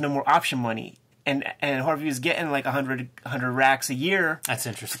 now there's no more option money. And Harvey was getting, like, 100 racks a year. That's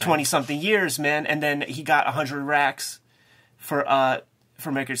interesting. For 20-something years, man, and then he got 100 racks for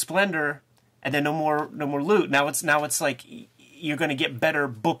American Splendor, and then no more loot. Now it's like, you're going to get better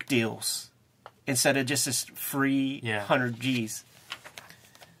book deals. Instead of just this free 100 Gs.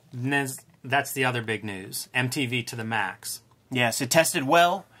 And that's the other big news. MTV to the Maxx. Yes, it tested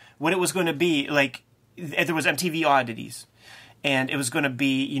well. What it was going to be, like, there was MTV oddities. And it was going to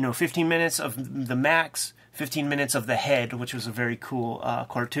be, 15 minutes of the Maxx, 15 minutes of the Head, which was a very cool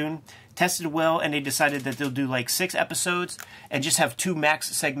cartoon. Tested well, and they decided that they'll do, like, 6 episodes and just have 2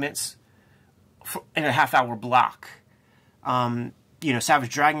 Maxx segments in a half-hour block.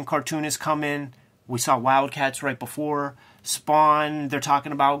 Savage Dragon Cartoonist come in. We saw Wildcats right before. Spawn, they're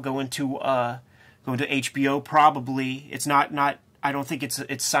talking about going to HBO probably. It's not I don't think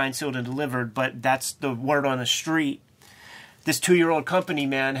it's signed, sealed, and delivered, but that's the word on the street. This 2-year-old company,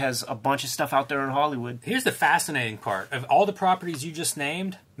 man, has a bunch of stuff out there in Hollywood. Here's the fascinating part. Of all the properties you just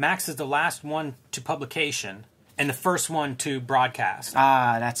named, Maxx is the last one to publication and the first one to broadcast.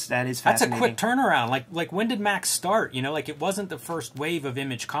 That is fascinating. That's a quick turnaround. Like when did Maxx start? It wasn't the first wave of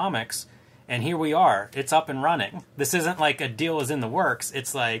Image Comics, and here we are. It's up and running. This isn't like a deal is in the works.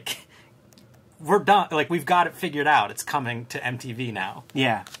 It's like we're done. Like, we've got it figured out. It's coming to MTV now.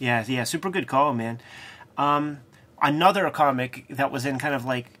 Yeah. Super good call, man. Another comic that was in kind of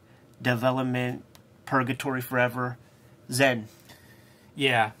like development purgatory forever, Zen.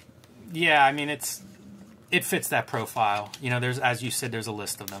 Yeah. I mean, it fits that profile. There's, as you said, there's a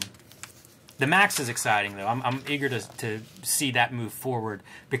list of them. The Maxx is exciting, though. I'm eager to see that move forward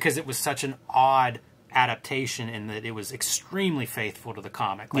because it was such an odd adaptation in that it was extremely faithful to the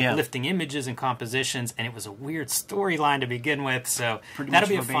comic, like lifting images and compositions, and it was a weird storyline to begin with. So that'll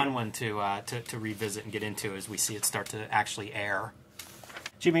be a fun one to revisit and get into as we see it start to actually air.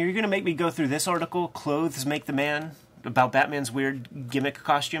 Jimmy, are you going to make me go through this article, Clothes Make the Man, about Batman's weird gimmick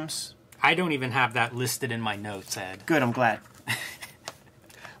costumes? I don't even have that listed in my notes, Ed. Good, I'm glad.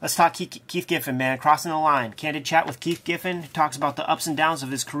 Let's talk Keith Giffen, man. Crossing the line. Candid chat with Keith Giffen. Talks about the ups and downs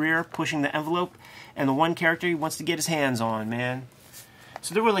of his career, pushing the envelope, and the one character he wants to get his hands on, man.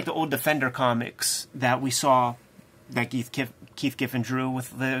 So there were like the old Defender comics that we saw that Keith Giffen drew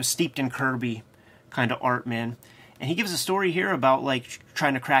with the steeped in Kirby kind of art, man. And he gives a story here about like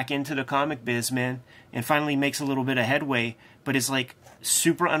trying to crack into the comic biz, man, and finally makes a little bit of headway, but is like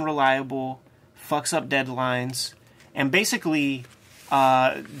super unreliable, fucks up deadlines, and basically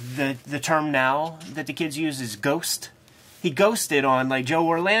the term now that the kids use is ghost. He ghosted on like Joe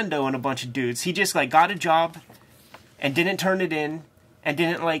Orlando and a bunch of dudes. He just like got a job and didn't turn it in and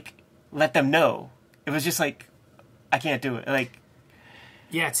didn't like let them know. It was just like, I can't do it. Like,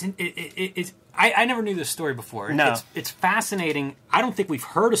 yeah, it's I never knew this story before. No. It's fascinating. I don't think we've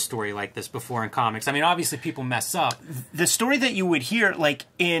heard a story like this before in comics. I mean, obviously people mess up. The story that you would hear like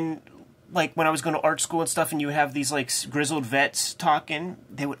in like when I was going to art school and stuff, and you have these like grizzled vets talking,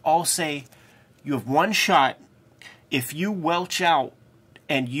 they would all say, you have one shot. If you welch out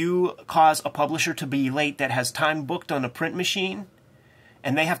and you cause a publisher to be late that has time booked on a print machine,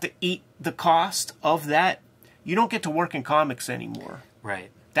 and they have to eat the cost of that, you don't get to work in comics anymore.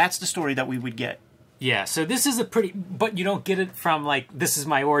 Right. That's the story that we would get. Yeah, so this is a pretty, but you don't get it from like, this is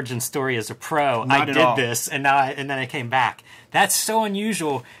my origin story as a pro. Not I at did all. this, and then I came back. That's so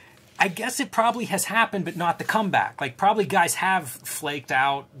unusual. I guess it probably has happened, but not the comeback. Like, probably guys have flaked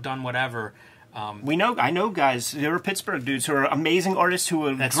out, done whatever. I know guys, there were Pittsburgh dudes who are amazing artists who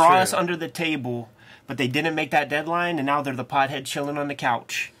would draw true. us under the table, but they didn't make that deadline, and now they're the pothead chilling on the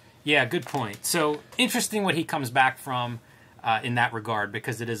couch. Yeah, good point. So, interesting what he comes back from in that regard,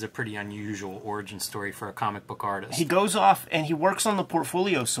 because it is a pretty unusual origin story for a comic book artist. He goes off and he works on the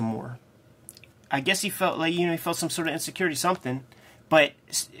portfolio some more. I guess he felt like, he felt some sort of insecurity, something, but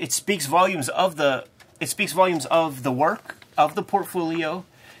it speaks volumes of the work, of the portfolio.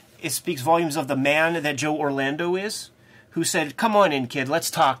 It speaks volumes of the man that Joe Orlando is, who said, come on in, kid,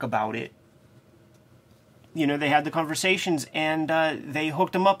 let's talk about it. They had the conversations, and they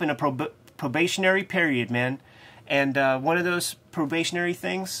hooked him up in a probationary period, man. And one of those probationary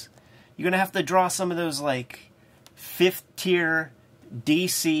things, you're going to have to draw some of those, like, fifth-tier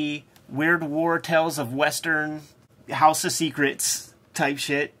DC Weird War Tales of Western House of Secrets type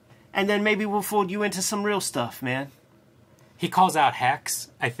shit. And then maybe we'll fold you into some real stuff, man. He calls out Hex.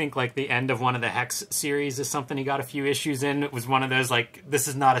 I think like the end of one of the Hex series is something he got a few issues in. It was one of those like, this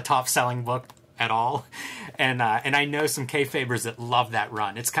is not a top-selling book at all. And I know some Kayfabers that love that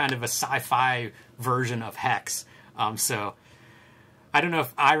run. It's kind of a sci-fi version of Hex. So I don't know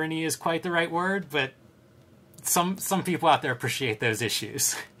if irony is quite the right word, but some people out there appreciate those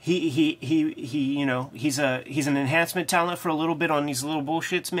issues. He's an enhancement talent for a little bit on these little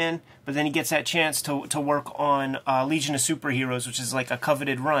bullshits, man. But then he gets that chance to work on Legion of Superheroes, which is like a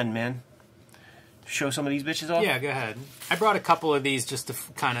coveted run, man. Show some of these bitches off? Yeah, go ahead. I brought a couple of these just to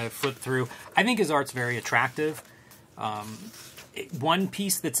kind of flip through. I think his art's very attractive. One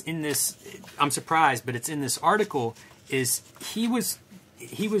piece that's in this, I'm surprised, but it's in this article, is he was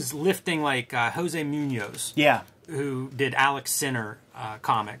lifting like Jose Munoz. Yeah. Who did Alex Sinner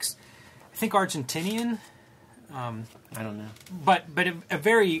comics. I think Argentinian. I don't know. But a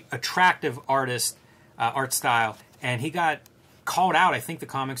very attractive artist, art style. And he got called out. I think the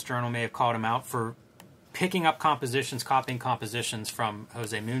Comics Journal may have called him out for picking up compositions, copying compositions from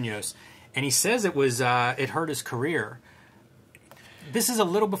Jose Munoz. And he says it was it hurt his career. This is a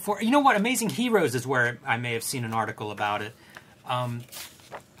little before... You know what? Amazing Heroes is where I may have seen an article about it.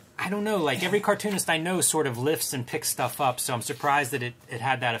 I don't know, like every cartoonist I know sort of lifts and picks stuff up, so I'm surprised that it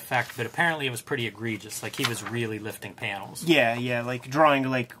had that effect, but apparently it was pretty egregious. Like he was really lifting panels. Yeah, like drawing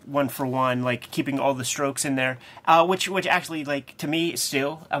like one for one, like keeping all the strokes in there, which actually, like, to me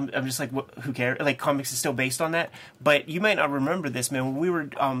still, I'm just like, who cares? Like, comics is still based on that, but you might not remember this, man. When we were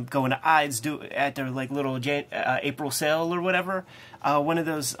going to Ides at their like little April sale or whatever, one of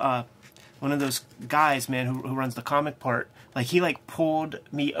those guys, man, who runs the comic part, like, he, like, pulled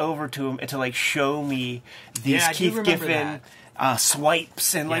me over to him to, like, show me these Keith Giffen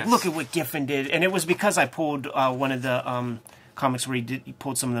swipes, and, like, look at what Giffen did. And it was because I pulled one of the comics where he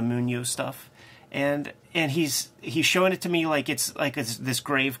pulled some of the Munoz stuff. And he's showing it to me like it's this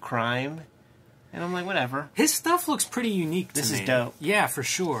grave crime And I'm like, whatever. His stuff looks pretty unique to me. This is dope. Yeah, for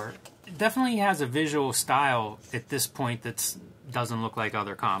sure. Definitely has a visual style at this point that doesn't look like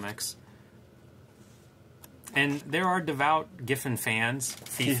other comics. And there are devout Giffen fans.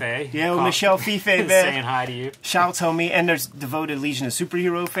 Fife. Yeah, well, Michelle Fife, man. Saying hi to you. Shouts, homie. And there's devoted Legion of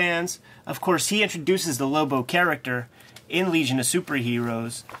Superhero fans. Of course, he introduces the Lobo character in Legion of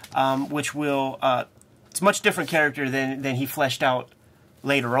Superheroes, which will... it's a much different character than he fleshed out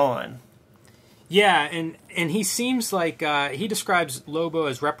later on. Yeah, and he seems like... he describes Lobo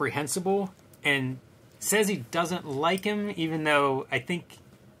as reprehensible and says he doesn't like him, even though I think...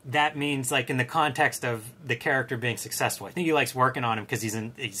 that means, like, in the context of the character being successful. I think he likes working on him because he's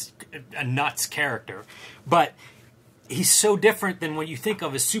a nuts character. But he's so different than what you think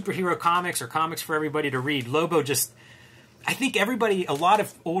of as superhero comics or comics for everybody to read. Lobo just... I think a lot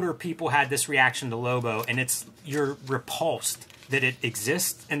of older people had this reaction to Lobo, and you're repulsed that it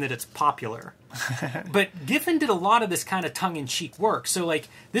exists and that it's popular. But Giffen did a lot of this kind of tongue-in-cheek work. So, like,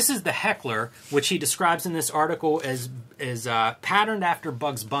 this is the Heckler, which he describes in this article as patterned after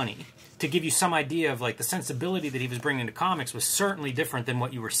Bugs Bunny, to give you some idea of, like, the sensibility that he was bringing to comics was certainly different than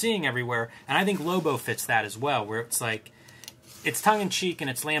what you were seeing everywhere. And I think Lobo fits that as well, where it's like, it's tongue-in-cheek and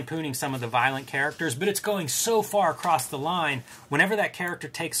it's lampooning some of the violent characters, but it's going so far across the line. Whenever that character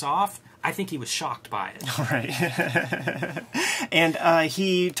takes off, I think he was shocked by it. Right. And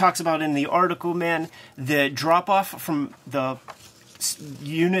he talks about in the article, man, the drop-off from the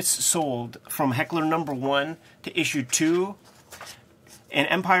units sold from Heckler #1 to issue 2, an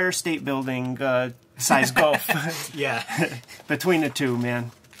Empire State Building size gulf. Yeah. Between the two,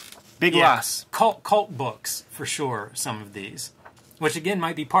 man. Big loss. Cult books, for sure, some of these. Which, again,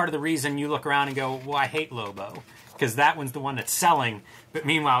 might be part of the reason you look around and go, well, I hate Lobo. Because that one's the one that's selling, but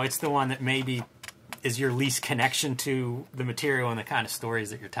meanwhile, it's the one that maybe is your least connection to the material and the kind of stories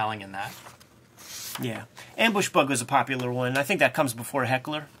that you're telling in that. Yeah. Ambush Bug was a popular one. I think that comes before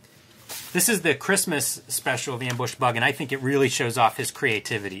Heckler. This is the Christmas special of Ambush Bug, and I think it really shows off his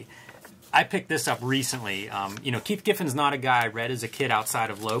creativity. I picked this up recently. Keith Giffen's not a guy I read as a kid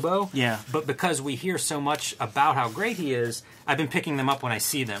outside of Lobo. Yeah. But because we hear so much about how great he is, I've been picking them up when I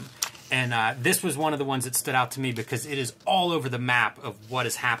see them. And this was one of the ones that stood out to me because it is all over the map of what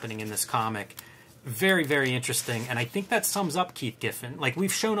is happening in this comic. Very, very interesting. And I think that sums up Keith Giffen. Like,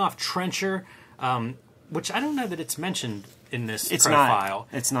 we've shown off Trencher, which I don't know that it's mentioned in this profile.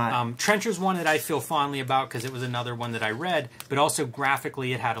 It's not. Trencher's one that I feel fondly about because it was another one that I read, but also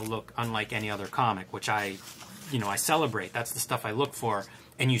graphically it had a look unlike any other comic, which I celebrate. That's the stuff I look for.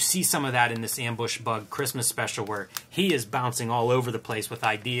 And you see some of that in this Ambush Bug Christmas special where he is bouncing all over the place with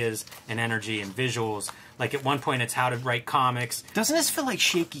ideas and energy and visuals. Like, at one point, it's how to write comics. Doesn't this feel like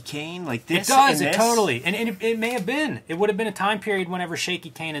Shaky Kane? Like this? It does, totally. And it may have been. It would have been a time period whenever Shaky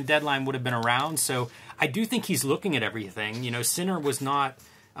Kane and Deadline would have been around. So I do think he's looking at everything. Sinner was not...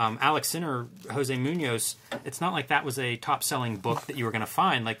 Alex Sinner, Jose Munoz, it's not like that was a top-selling book that you were going to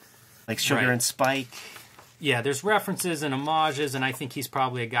find. Like Sugar and Spike. Yeah, there's references and homages, and I think he's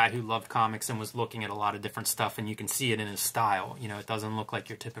probably a guy who loved comics and was looking at a lot of different stuff, and you can see it in his style. It doesn't look like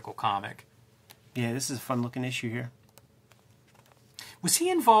your typical comic. Yeah, this is a fun-looking issue here. Was he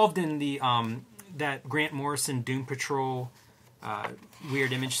involved in the that Grant Morrison Doom Patrol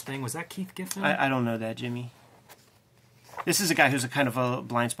weird image thing? Was that Keith Giffen? I don't know that, Jimmy. This is a guy who's a kind of a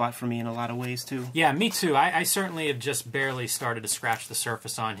blind spot for me in a lot of ways, too. Yeah, me too. I certainly have just barely started to scratch the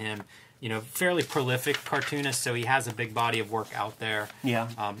surface on him. Fairly prolific cartoonist, so he has a big body of work out there. Yeah.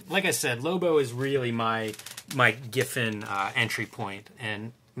 Like I said, Lobo is really my Giffen entry point,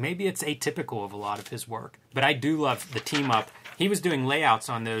 and maybe it's atypical of a lot of his work. But I do love the team-up. He was doing layouts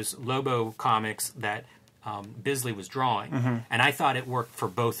on those Lobo comics that Bisley was drawing, and I thought it worked for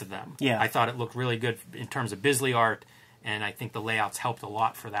both of them. Yeah. I thought it looked really good in terms of Bisley art, and I think the layouts helped a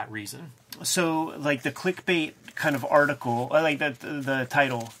lot for that reason. So, like, the clickbait kind of article, I like the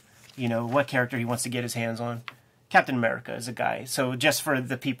title... what character he wants to get his hands on. Captain America is a guy. So just for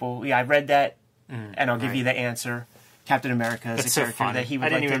the people, I read that, and I'll give you the answer. Captain America is a character that he would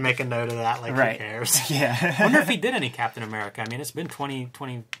like to... I didn't even make a note of that, who cares? Yeah. I wonder if he did any Captain America. I mean, it's been 20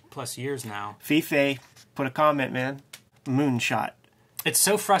 plus years now. Fife, put a comment, man. Moonshot. It's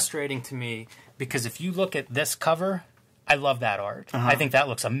so frustrating to me, because if you look at this cover, I love that art. I think that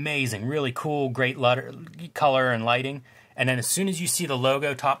looks amazing. Really cool, great color and lighting. And then as soon as you see the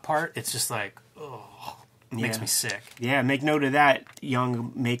logo top part, it's just like, oh, makes me sick. Yeah, make note of that,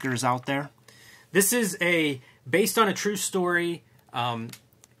 young makers out there. This is based on a true story, kind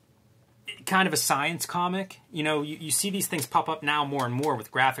of a science comic. You see these things pop up now more and more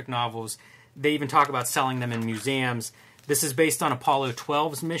with graphic novels. They even talk about selling them in museums. This is based on Apollo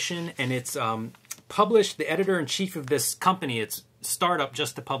 12's mission, and it's published, the editor-in-chief of this company, it's startup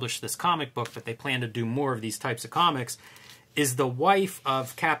just to publish this comic book, but they plan to do more of these types of comics, is the wife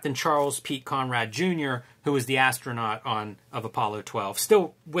of Captain Charles Pete Conrad Jr., who was the astronaut of Apollo 12,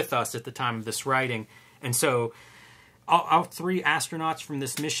 still with us at the time of this writing. And so all 3 astronauts from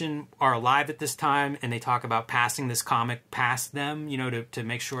this mission are alive at this time, and they talk about passing this comic past them, to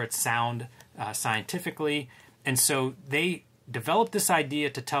make sure it's sound scientifically. And so they developed this idea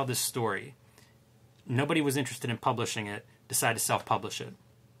to tell this story. Nobody was interested in publishing it, decided to self-publish it.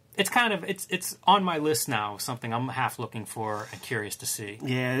 It's it's on my list now, something I'm half looking for and curious to see.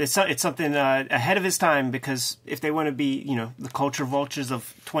 Yeah, it's something ahead of his time, because if they want to be, the culture vultures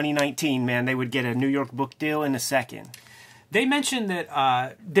of 2019, man, they would get a New York book deal in a second. They mentioned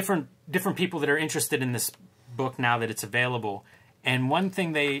that different people that are interested in this book now that it's available, and one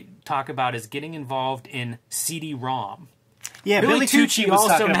thing they talk about is getting involved in CD-ROM. Yeah, Billy Tucci was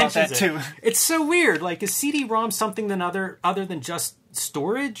also talking about that too. It's so weird. Like, is CD-ROM something other than just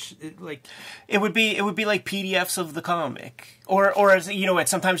storage? It would be like PDFs of the comic, or as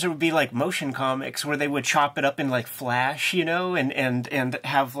sometimes there would be like motion comics where they would chop it up in like Flash, and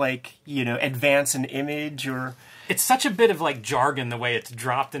have advance an image. Or it's such a bit of jargon the way it's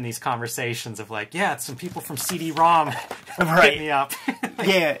dropped in these conversations of it's some people from CD-ROM right. hit me up.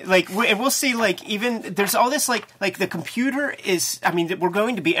 Yeah, and we'll see, even there's all this like the computer is, we're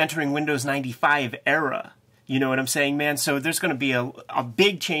going to be entering Windows 95 era. You know what I'm saying, man? So there's going to be a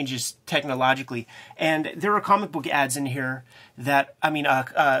big changes technologically. And there are comic book ads in here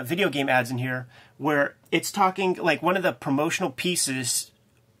video game ads in here where it's talking, one of the promotional pieces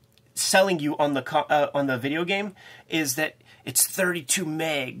selling you on the video game is that it's 32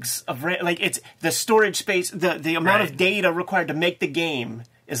 megs of it's the storage space, the amount of data required to make the game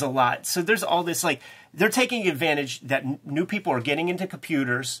is a lot. So there's all this, they're taking advantage that new people are getting into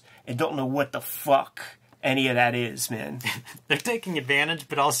computers and don't know what the fuck any of that is, man. They're taking advantage,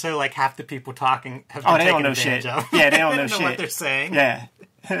 but also half the people talking have been they don't know shit. Of. Yeah, they don't know shit. shit. What they're saying. Yeah.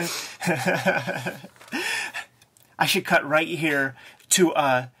 I should cut right here to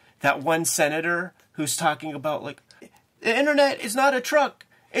that one senator who's talking about the internet is not a truck,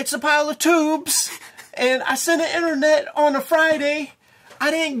 it's a pile of tubes, and I sent the internet on a Friday. I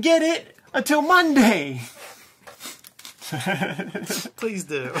didn't get it until Monday. Please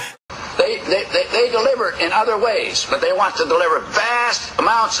do. They deliver in other ways, but they want to deliver vast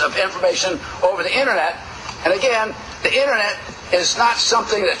amounts of information over the internet. And again, the internet is not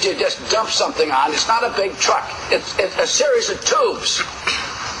something that you just dump something on. It's not a big truck. It's a series of tubes.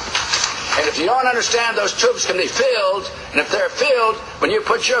 And if you don't understand, those tubes can be filled, and if they're filled, when you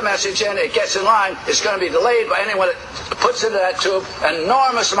put your message in, it gets in line, it's going to be delayed by anyone that puts into that tube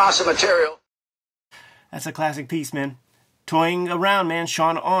enormous amounts of material. That's a classic piece, man. Toying around, man.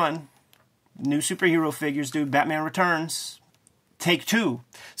 Sean on. New superhero figures, dude. Batman Returns. Take 2.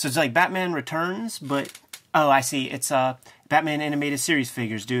 So it's like Batman Returns, but... Oh, I see. It's Batman Animated Series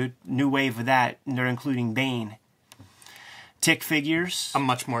figures, dude. New wave of that. And they're including Bane. Tick figures. I'm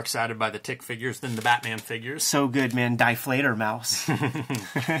much more excited by the Tick figures than the Batman figures. So good, man. Deflator Mouse.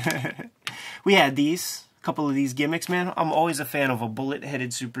 We had these. A couple of these gimmicks, man. I'm always a fan of a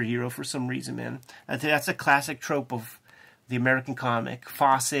bullet-headed superhero for some reason, man. That's a classic trope of the American comic.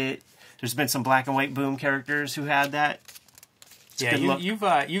 Fawcett. There's been some black and white Boom characters who had that. It's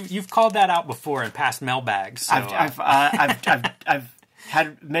you've called that out before in past mailbags. So, I've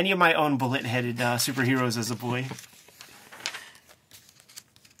had many of my own bullet-headed superheroes as a boy.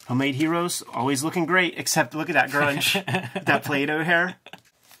 Homemade heroes, always looking great, except look at that grunge, that Play-Doh hair.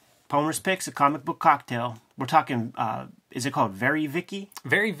 Palmer's Picks, a comic book cocktail. We're talking, is it called Very Vicky?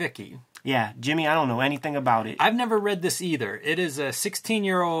 Very Vicky. Yeah, Jimmy, I don't know anything about it. I've never read this either. It is a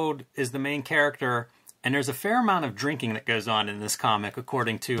 16-year-old is the main character, and there's a fair amount of drinking that goes on in this comic,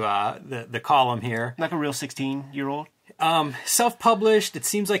 according to the column here. Like a real 16-year-old? Self-published. It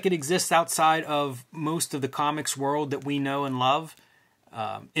seems like it exists outside of most of the comics world that we know and love.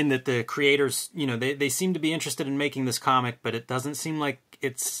 In that the creators, they seem to be interested in making this comic, but it doesn't seem like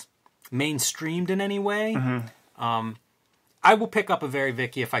it's mainstreamed in any way. Mm-hmm. I will pick up a Very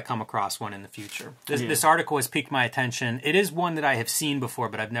Vicky if I come across one in the future. This article has piqued my attention. It is one that I have seen before,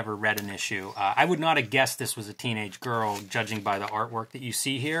 but I've never read an issue. I would not have guessed this was a teenage girl, judging by the artwork that you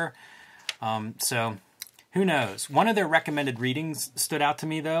see here. So, who knows? One of their recommended readings stood out to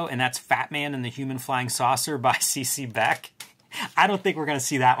me, though, and that's Fat Man and the Human Flying Saucer by C.C. Beck. I don't think we're going to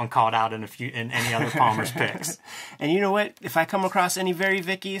see that one called out in any other Palmer's Picks. And you know what? If I come across any Very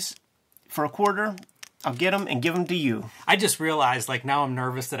Vickies for a quarter, I'll get them and give them to you. I just realized, like, now I'm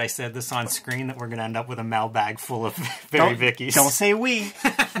nervous that I said this on screen, that we're going to end up with a mailbag full of Very Vickies. Don't say we.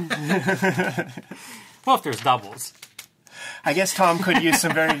 Well, if there's doubles. I guess Tom could use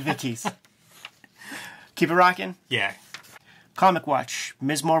some Very Vickies. Keep it rocking? Yeah. Comic Watch,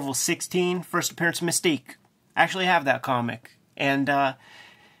 Ms. Marvel 16, first appearance of Mystique. I actually have that comic. And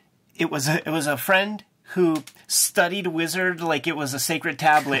it was a friend who studied Wizard like it was a sacred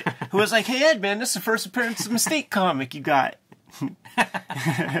tablet, who was like, hey, Ed, man, this is the first appearance of Mystique comic you got.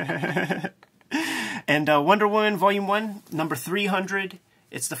 And Wonder Woman Volume 1, number 300.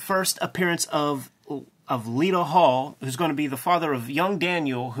 It's the first appearance of Lita Hall, who's going to be the father of young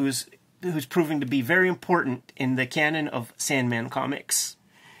Daniel, who's proving to be very important in the canon of Sandman comics.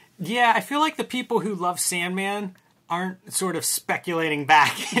 Yeah, I feel like the people who love Sandman aren't sort of speculating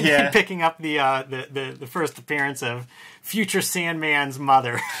back and picking up the first appearance of future Sandman's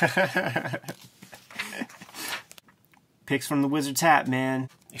mother. Picks from the Wizard's hat, man.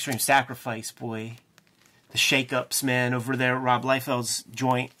 Extreme Sacrifice, boy. The shake-ups, man, over there at Rob Liefeld's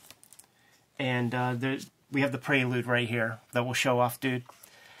joint. And we have the Prelude right here that we'll show off, dude.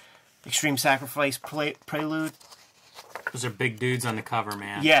 Extreme Sacrifice Prelude. Those are big dudes on the cover,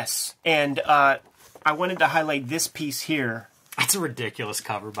 man. Yes, and I wanted to highlight this piece here. That's a ridiculous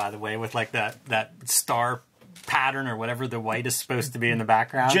cover, by the way, with like that star pattern or whatever the white is supposed to be in the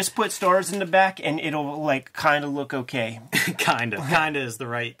background. Just put stars in the back, and it'll like kind of look okay. Kind of is the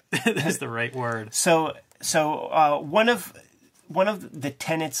right word. So one of the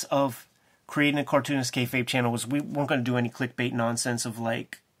tenets of creating a Cartoonist Kayfabe channel was we weren't going to do any clickbait nonsense of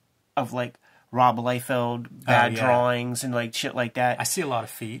like Rob Liefeld bad drawings and like shit like that. I see a lot of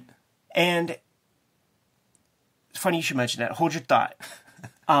feet. And it's funny you should mention that. Hold your thought.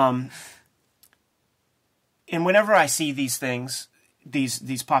 And whenever I see these things,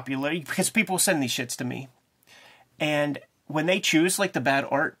 these popular, because people send these shits to me, and when they choose like the bad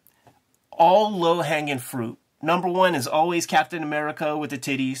art, all low hanging fruit. Number one is always Captain America with the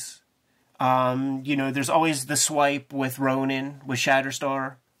titties. There's always the swipe with Ronin, with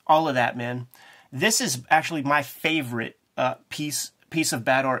Shatterstar. All of that, man. This is actually my favorite piece of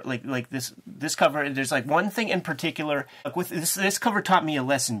bad art. Like this cover. There's like one thing in particular. Like with this cover taught me a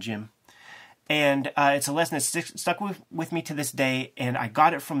lesson, Jim, and it's a lesson that stuck with me to this day. And I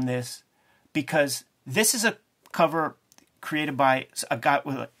got it from this because this is a cover created by a guy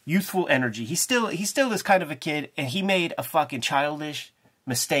with youthful energy. He's still this kind of a kid, and he made a fucking childish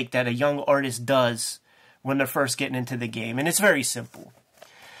mistake that a young artist does when they're first getting into the game, and it's very simple.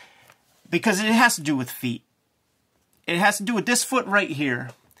 Because it has to do with feet. It has to do with this foot right here.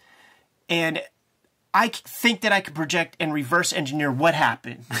 And I think that I could project and reverse engineer what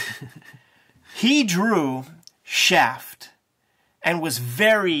happened. He drew Shaft and was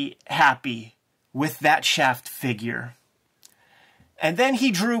very happy with that Shaft figure. And then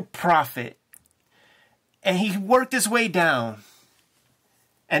he drew Prophet. And he worked his way down.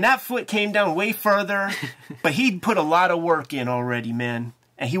 And that foot came down way further. But he'd put a lot of work in already, man.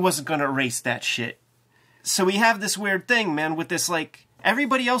 And he wasn't going to erase that shit. So we have this weird thing, man, with this, like,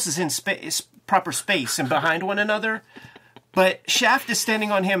 everybody else is in proper space and behind one another. But Shaft is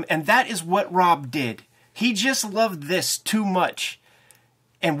standing on him, and that is what Rob did. He just loved this too much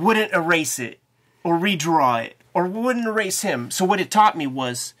and wouldn't erase it or redraw it or wouldn't erase him. So what it taught me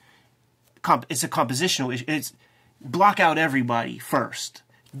was it's a compositional issue. It's block out everybody first.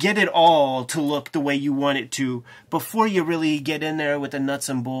 Get it all to look the way you want it to before you really get in there with the nuts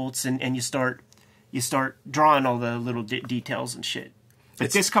and bolts and you start drawing all the little details and shit.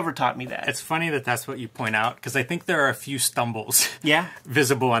 But this cover taught me that. It's funny that that's what you point out, because I think there are a few stumbles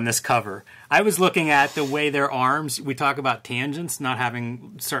visible on this cover. I was looking at the way their arms, we talk about tangents, not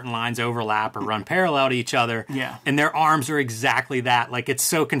having certain lines overlap or run parallel to each other. Yeah. And their arms are exactly that. Like, it's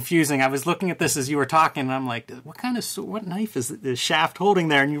so confusing. I was looking at this as you were talking, and I'm like, what knife is the Shaft holding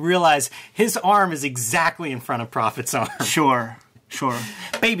there? And you realize his arm is exactly in front of Prophet's arm. Sure.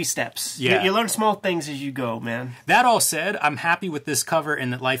 Baby steps. Yeah. You learn small things as you go, man. That all said, I'm happy with this cover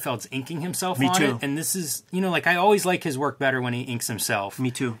and that Liefeld's inking himself Me on too. it. And this is, like, I always like his work better when he inks himself. Me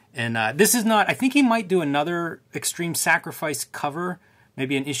too. And this is not, I think he might do another Extreme Sacrifice cover,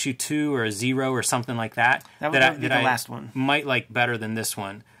 maybe an issue 2 or a 0 or something like that. That would be the last one. Might like better than this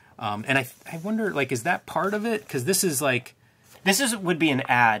one. And I wonder, like, is that part of it? Because this is like... would be an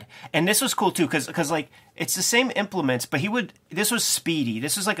ad, and this was cool too, because like it's the same implements, but this was speedy.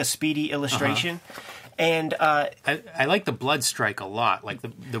 This was like a speedy illustration, and I like the blood strike a lot. Like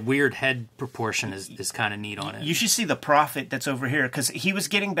the weird head proportion is kind of neat on it. You should see the Prophet that's over here, because he was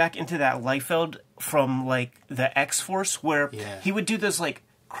getting back into that Liefeld from like the X-Force, where he would do those like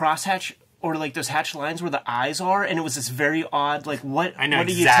crosshatch or like those hatched lines where the eyes are, and it was this very odd, like, what? I know what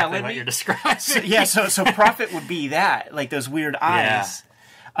exactly are you telling what me? you're describing. So Prophet would be that, like those weird eyes.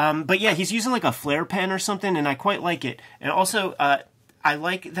 But yeah, he's using like a flare pen or something, and I quite like it. And also, I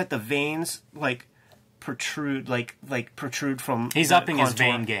like that the veins like protrude, like protrude from. He's the upping his contour.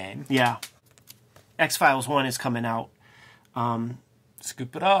 vein game. Yeah. X-Files 1 is coming out.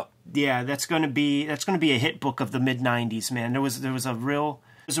 Scoop it up. Yeah, that's going to be a hit book of the mid '90s, man. There was a real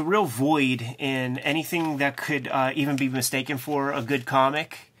void in anything that could even be mistaken for a good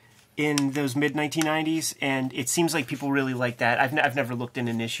comic in those mid 1990s, and it seems like people really like that. I've never looked in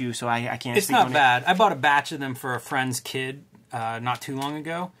an issue, so I can't. It's speak not on bad. I bought a batch of them for a friend's kid not too long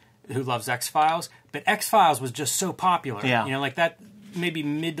ago who loves X-Files, but X-Files was just so popular. Yeah. You know, like that. Maybe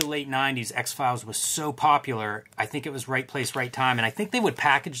mid to late 90s, X-Files was so popular. I think it was right place, right time. And I think they would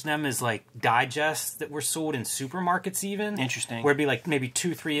package them as like digests that were sold in supermarkets even. Interesting. Where it'd be like maybe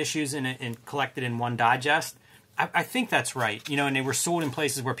 2-3 issues and collected in one digest. I think that's right. You know, and they were sold in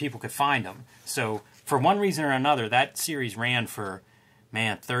places where people could find them. So for one reason or another, that series ran for,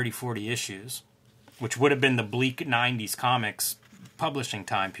 30, 40 issues. Which would have been the bleak 90s comics publishing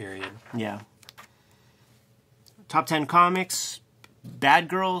time period. Yeah. Top 10 comics. Bad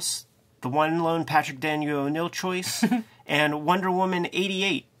Girls, the one and lone Patrick Daniel O'Neill choice, and Wonder Woman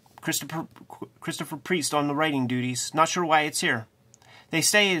 88, Christopher Priest on the writing duties. Not sure why it's here. They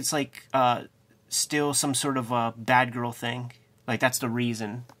say it's like still some sort of a bad girl thing. Like that's the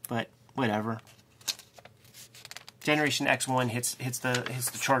reason, but whatever. Generation X1 hits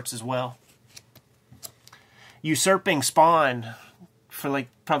the charts as well. Usurping Spawn for like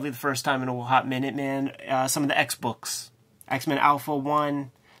probably the first time in a hot minute, man. Some of the X books. X-Men Alpha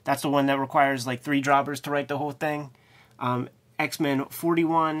 1, that's the one that requires like 3 droppers to write the whole thing. X-Men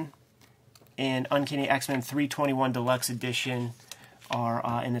 41 and Uncanny X-Men 321 Deluxe Edition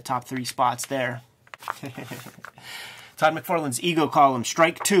are in the top 3 spots there. Todd McFarlane's Ego column,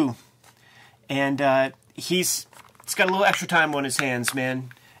 Strike 2. And he's got a little extra time on his hands,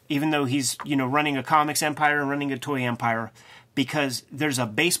 man. Even though he's, running a comics empire and running a toy empire. Because there's a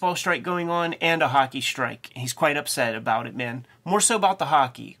baseball strike going on and a hockey strike. He's quite upset about it, man. More so about the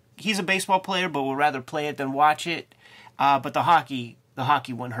hockey. He's a baseball player, but would rather play it than watch it. But the hockey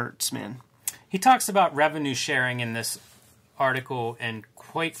one hurts, man. He talks about revenue sharing in this article, and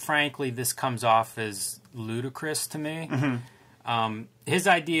quite frankly, this comes off as ludicrous to me. Mm-hmm. His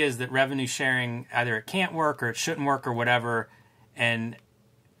idea is that revenue sharing, either it can't work or it shouldn't work or whatever, and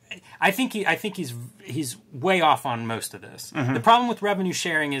I think he's way off on most of this. Mm-hmm. The problem with revenue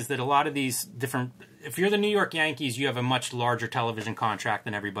sharing is that a lot of these different. If you're the New York Yankees, you have a much larger television contract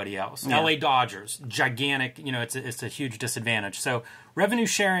than everybody else. Yeah. LA Dodgers, gigantic. It's a huge disadvantage. So revenue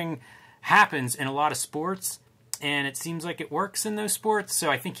sharing happens in a lot of sports, and it seems like it works in those sports.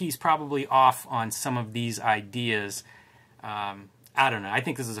 So I think he's probably off on some of these ideas. I don't know. I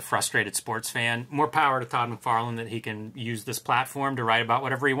think this is a frustrated sports fan. More power to Todd McFarlane that he can use this platform to write about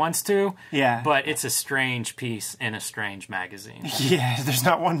whatever he wants to. Yeah. But it's a strange piece in a strange magazine. Yeah, there's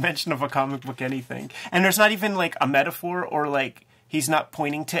not one mention of a comic book anything. And there's not even like a metaphor or like he's not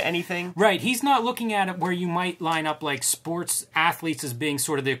pointing to anything. Right. He's not looking at it where you might line up like sports athletes as being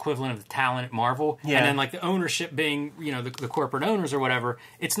sort of the equivalent of the talent at Marvel. Yeah. And then like the ownership being, the corporate owners or whatever.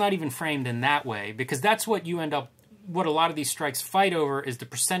 It's not even framed in that way because that's what you end up. What a lot of these strikes fight over is the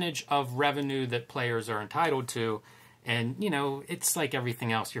percentage of revenue that players are entitled to. And, it's like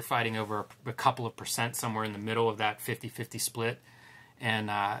everything else. You're fighting over a couple of percent somewhere in the middle of that 50-50 split.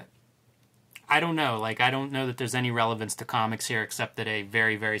 And I don't know. Like, I don't know that there's any relevance to comics here except that a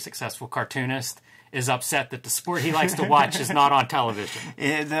very, very successful cartoonist is upset that the sport he likes to watch is not on television.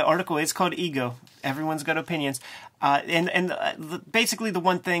 The article is called Ego. Everyone's got opinions. And basically the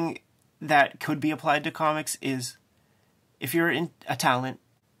one thing that could be applied to comics is if you're in a talent,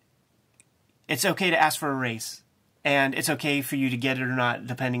 it's okay to ask for a raise. And it's okay for you to get it or not,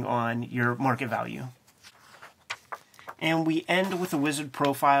 depending on your market value. And we end with a wizard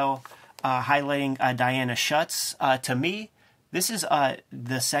profile highlighting Diana Schutz. To me, this is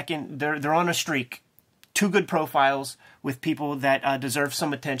the second. They're on a streak. 2 good profiles with people that deserve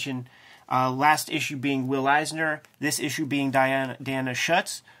some attention. Last issue being Will Eisner. This issue being Diana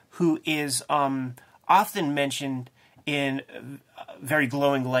Schutz, who is often mentioned in very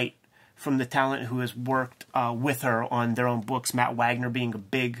glowing light from the talent who has worked with her on their own books, Matt Wagner being a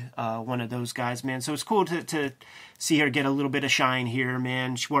big one of those guys, man. So it's cool to see her get a little bit of shine here,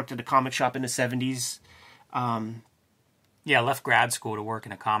 man. She worked at a comic shop in the 70s. Yeah, left grad school to work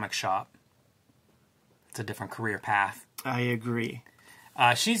in a comic shop. It's a different career path. I agree.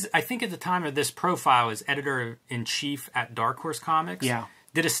 She's, I think at the time of this profile, is editor-in-chief at Dark Horse Comics. Yeah.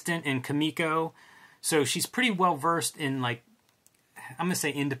 did a stint in Kamiko. So she's pretty well versed in, like, I'm going to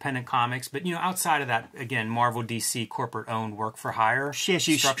say independent comics, but, you know, outside of that, again, Marvel, DC, corporate-owned work for hire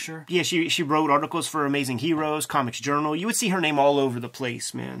structure. She wrote articles for Amazing Heroes, Comics Journal. You would see her name all over the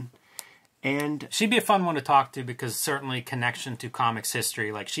place, man. And she'd be a fun one to talk to because certainly connection to comics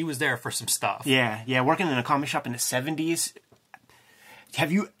history. Like, she was there for some stuff. Yeah, working in a comic shop in the 70s.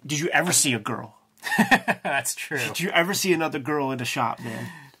 Did you ever see a girl? That's true. Did you ever see another girl in the shop, man?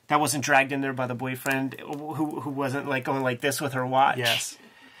 That wasn't dragged in there by the boyfriend who wasn't like going like this with her watch. Yes.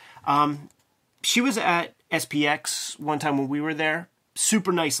 She was at SPX one time when we were there.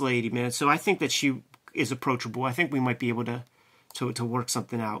 Super nice lady, man. So I think that she is approachable. I think we might be able to work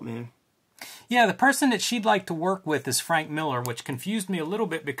something out, man. Yeah, the person that she'd like to work with is Frank Miller, which confused me a little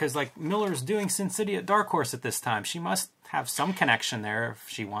bit because, like, Miller's doing Sin City at Dark Horse at this time. She must have some connection there if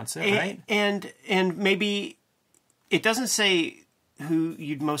she wants it, right? And maybe it doesn't say who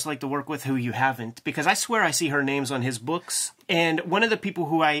you'd most like to work with, who you haven't, because I swear I see her names on his books, and one of the people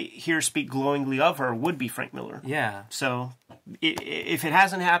who I hear speak glowingly of her would be Frank Miller. Yeah. So if it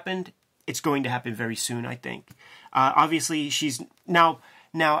hasn't happened, it's going to happen very soon, I think. Obviously, she's now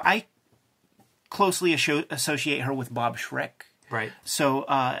I closely associate her with Bob Schreck. Right. So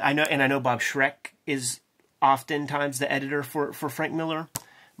I know Bob Schreck is oftentimes the editor for Frank Miller,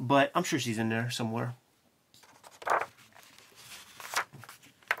 but I'm sure she's in there somewhere.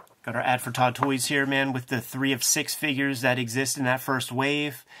 Got our ad for Todd Toys here, man, with the 3 of 6 figures that exist in that first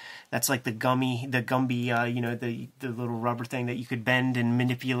wave. That's like the Gumby, the little rubber thing that you could bend and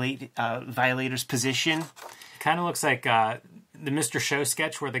manipulate Violator's position. Kind of looks like the Mr. Show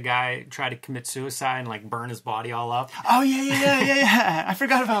sketch where the guy tried to commit suicide and like burn his body all up. Oh, yeah. I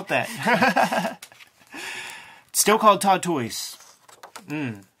forgot about that. Still called Todd Toys.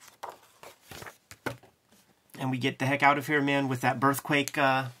 And we get the heck out of here, man, with that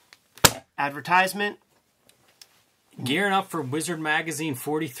Birthquake advertisement. Gearing up for Wizard Magazine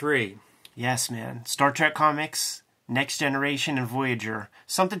 43. Yes, man. Star Trek Comics, Next Generation, and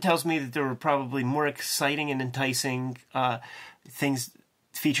Something tells me that there were probably more exciting and enticing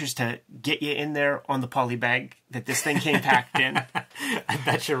features to get you in there on the poly bag that this thing came packed in. I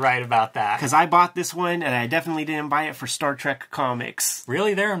bet you're right about that. Because I bought this one, and I definitely didn't buy it for Star Trek Comics.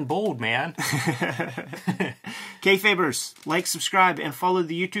 Really, they're in bold, man. Kayfabers, like, subscribe, and follow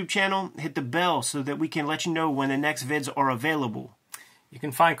the YouTube channel. Hit the bell so that we can let you know when the next vids are available. You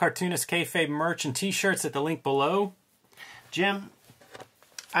can find Cartoonist Kayfabe merch and t-shirts at the link below. Jim,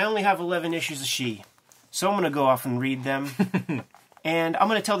 I only have 11 issues of She, so I'm going to go off and read them. And I'm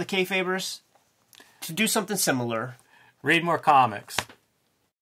going to tell the Kayfabers to do something similar. Read more comics.